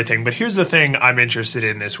up on everything, but here's the thing I'm interested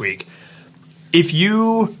in this week. If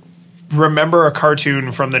you remember a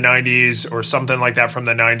cartoon from the 90s or something like that from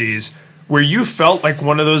the 90s where you felt like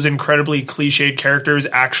one of those incredibly cliched characters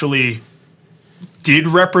actually did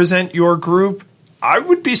represent your group, I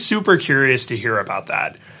would be super curious to hear about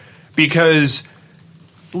that. Because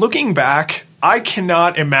looking back, I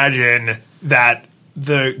cannot imagine that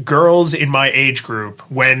the girls in my age group,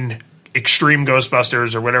 when Extreme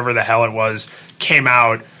Ghostbusters or whatever the hell it was came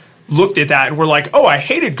out, looked at that and were like, oh, I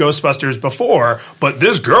hated Ghostbusters before, but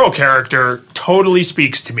this girl character totally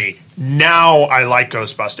speaks to me. Now I like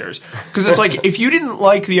Ghostbusters. Because it's like, if you didn't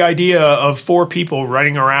like the idea of 4 people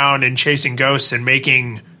running around and chasing ghosts and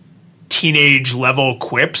making teenage level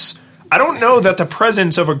quips, I don't know that the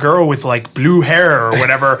presence of a girl with like blue hair or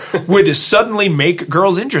whatever would suddenly make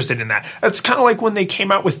girls interested in that. That's kind of like when they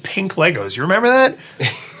came out with pink Legos. You remember that?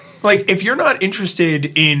 Like, if you're not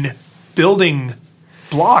interested in building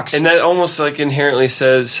blocks, And that almost like inherently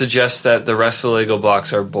suggests that the rest of the Lego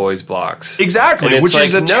blocks are boys' blocks. exactly, And it's which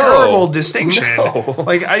is a like, no, terrible distinction. no.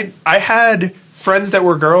 Like, I had friends that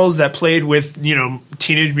were girls that played with,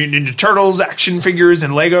 Teenage Mutant Ninja Turtles action figures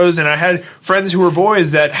and Legos, and I had friends who were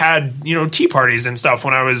boys that had, tea parties and stuff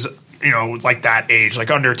when I was, like that age,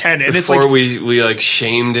 like under 10. And Before it's like, we like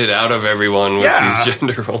shamed it out of everyone with these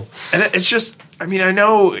gender roles. and it's just, I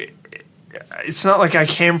know it's not like I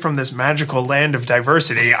came from this magical land of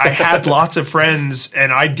diversity. I had lots of friends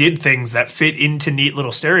and I did things that fit into neat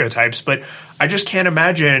little stereotypes, but I just can't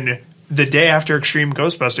imagine the day after Extreme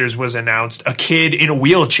Ghostbusters was announced, a kid in a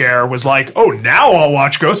wheelchair was like, oh, now I'll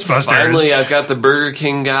watch Ghostbusters. Finally, I've got the Burger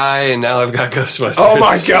King guy, and now I've got Ghostbusters. Oh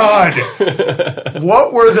my God.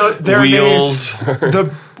 What were their Wheels.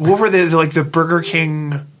 names? What were they, like the Burger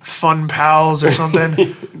King Fun Pals or something?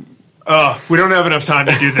 We don't have enough time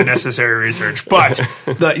to do the necessary research, but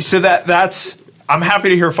that's. I'm happy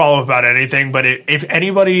to hear follow up about anything. But if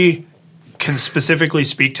anybody can specifically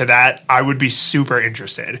speak to that, I would be super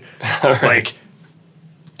interested. Right. Like,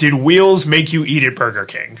 did Wheels make you eat at Burger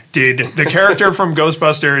King? Did the character from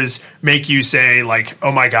Ghostbusters make you say like,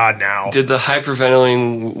 "Oh my God"? Now Did the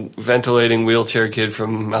hyperventilating wheelchair kid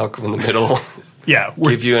from Malcolm in the Middle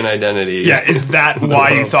give you an identity? Yeah, is that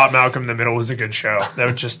why you thought Malcolm in the Middle was a good show? That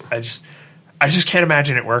would just, I just can't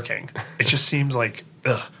imagine it working. It just seems like,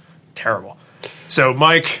 terrible. So,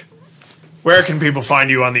 Mike, where can people find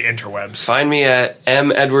you on the interwebs? Find me at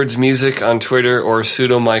M Edwards Music on Twitter or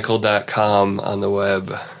pseudomichael.com on the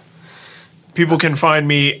web. People can find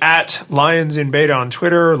me at Lions in Beta on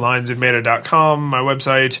Twitter, lionsinbeta.com, my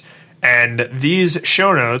website. And these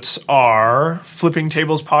show notes are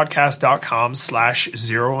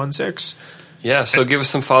flippingtablespodcast.com/016. Yeah, so give us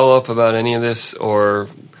some follow-up about any of this, or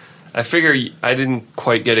I figure I didn't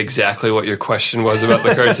quite get exactly what your question was about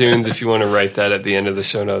the cartoons. If you want to write that at the end of the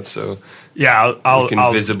show notes, so yeah, I'll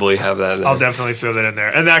visibly have that there. I'll definitely throw that in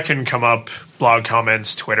there. And that can come up, blog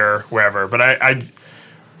comments, Twitter, wherever. But I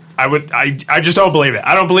just don't believe it.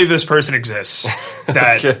 I don't believe this person exists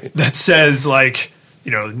that says like,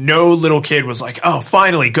 no little kid was like, oh,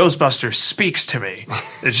 finally, Ghostbusters speaks to me.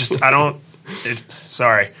 It's just,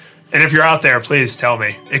 sorry. And if you're out there, please tell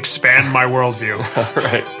me. Expand my worldview. All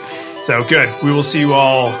right. So, good. We will see you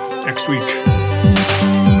all next week.